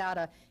making this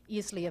data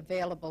easily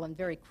available and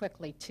very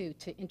quickly, too,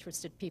 to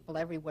interested people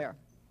everywhere.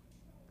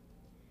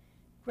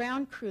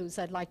 Ground crews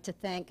I'd like to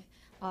thank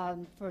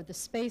for the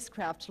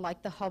spacecraft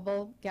like the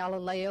Hubble,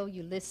 Galileo,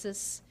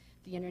 Ulysses,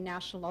 the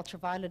International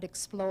Ultraviolet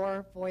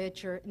Explorer,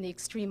 Voyager, and the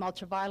Extreme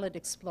Ultraviolet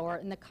Explorer,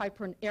 and the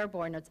Kuiper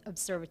Airborne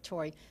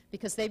Observatory,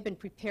 because they've been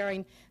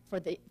preparing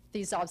for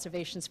these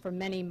observations for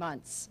many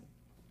months.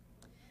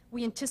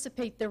 We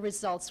anticipate their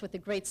results with a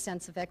great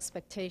sense of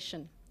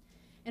expectation.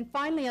 And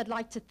finally, I'd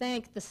like to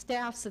thank the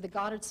staffs of the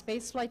Goddard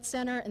Space Flight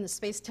Center and the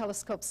Space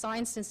Telescope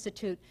Science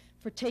Institute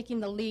for taking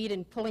the lead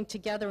and pulling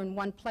together in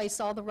one place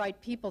all the right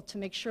people to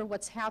make sure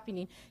what's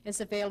happening is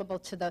available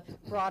to the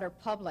broader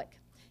public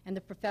and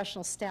the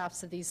professional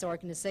staffs of these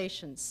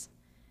organizations.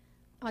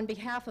 On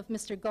behalf of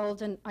Mr.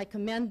 Golden, I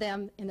commend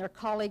them and their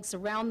colleagues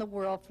around the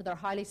world for their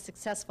highly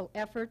successful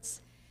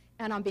efforts.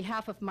 And on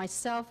behalf of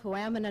myself, who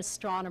am an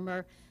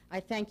astronomer, I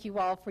thank you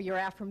all for your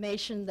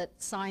affirmation that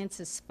science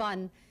is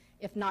fun,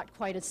 if not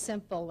quite as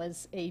simple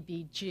as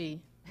ABG.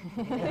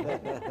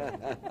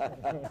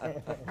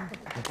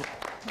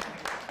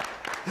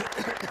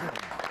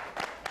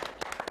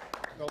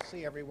 We'll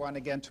see everyone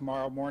again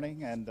tomorrow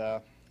morning and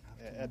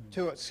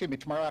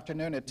tomorrow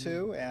afternoon at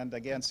 2, and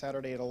again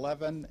Saturday at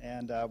 11,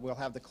 and we'll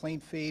have the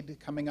clean feed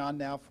coming on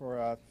now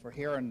for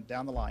here and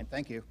down the line.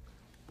 Thank you.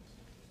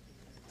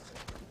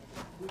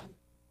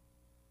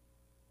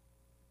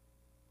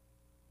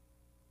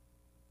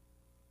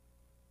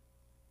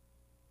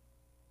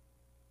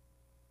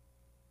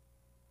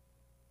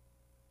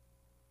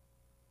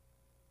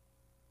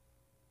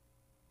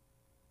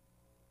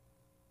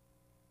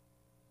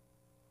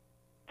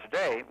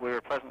 Today, we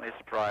were pleasantly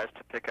surprised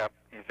to pick up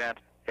event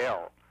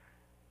L,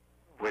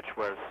 which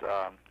was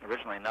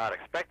originally not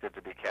expected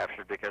to be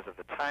captured because of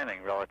the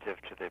timing relative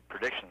to the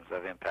predictions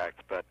of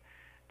impact, but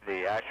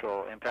the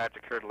actual impact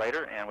occurred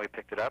later, and we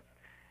picked it up.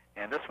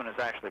 And this one is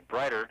actually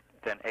brighter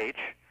than H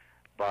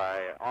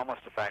by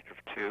almost a factor of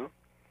 2.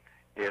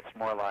 It's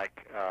more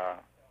like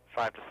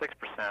 5 to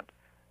 6%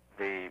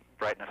 the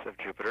brightness of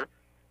Jupiter,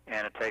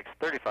 and it takes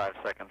 35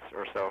 seconds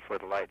or so for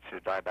the light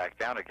to die back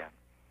down again.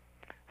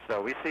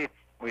 So we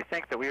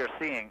think that we are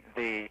seeing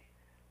the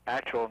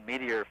actual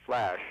meteor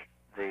flash,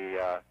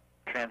 the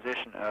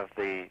transition of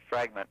the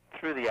fragment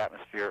through the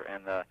atmosphere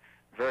and the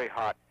very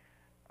hot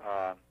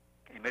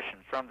emission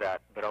from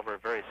that, but over a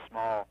very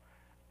small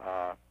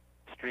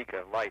streak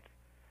of light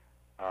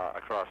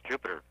across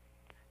Jupiter.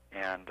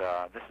 And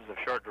this is of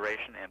short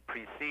duration and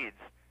precedes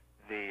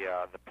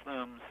the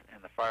plumes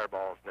and the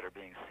fireballs that are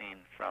being seen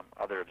from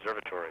other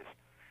observatories.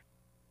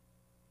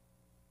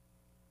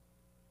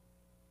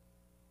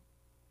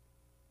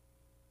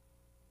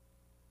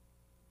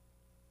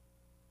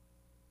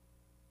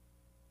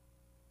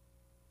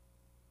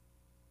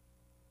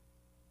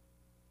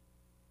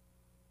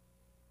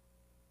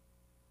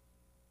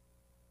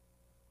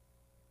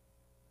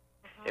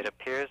 it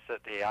appears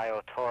that the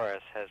Io torus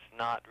has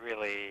not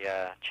really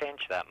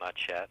changed that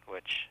much yet,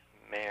 which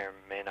may or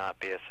may not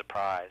be a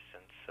surprise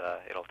since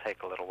it'll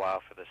take a little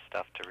while for this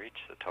stuff to reach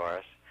the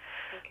torus.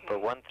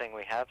 But one thing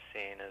we have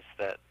seen is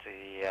that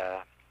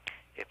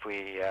if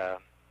we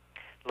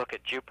look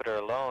at Jupiter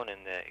alone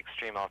in the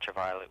extreme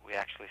ultraviolet, we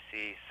actually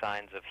see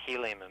signs of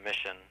helium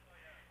emission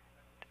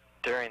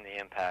during the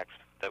impacts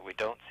that we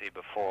don't see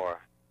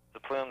before. The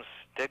plumes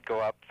did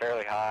go up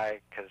fairly high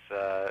because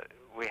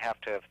we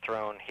have to have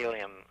thrown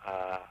helium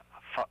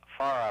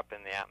far up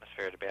in the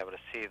atmosphere to be able to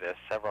see this,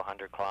 several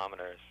hundred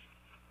kilometers,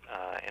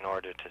 in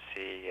order to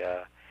see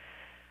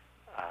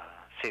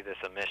this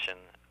emission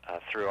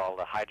through all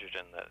the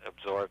hydrogen that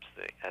absorbs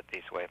at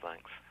these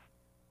wavelengths.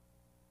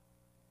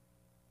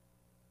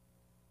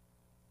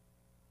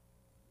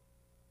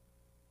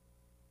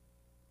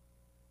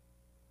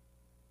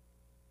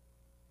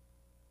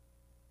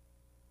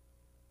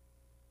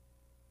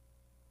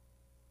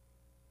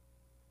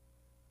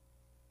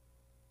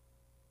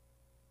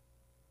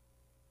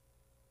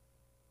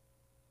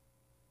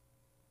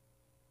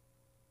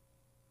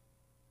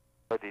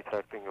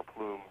 Detecting a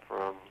plume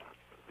from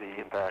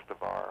the impact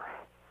of our,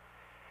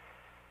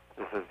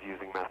 this is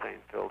using methane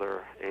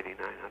filter,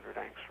 8,900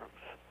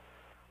 angstroms.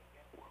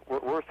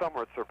 We're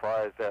somewhat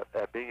surprised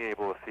at being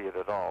able to see it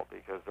at all,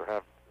 because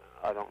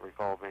I don't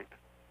recall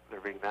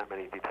there being that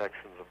many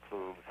detections of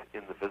plumes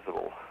in the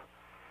visible.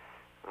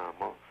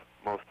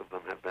 Most of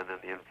them have been in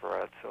the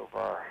infrared so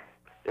far.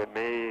 It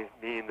may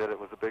mean that it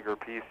was a bigger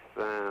piece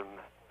than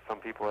some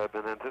people have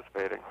been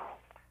anticipating.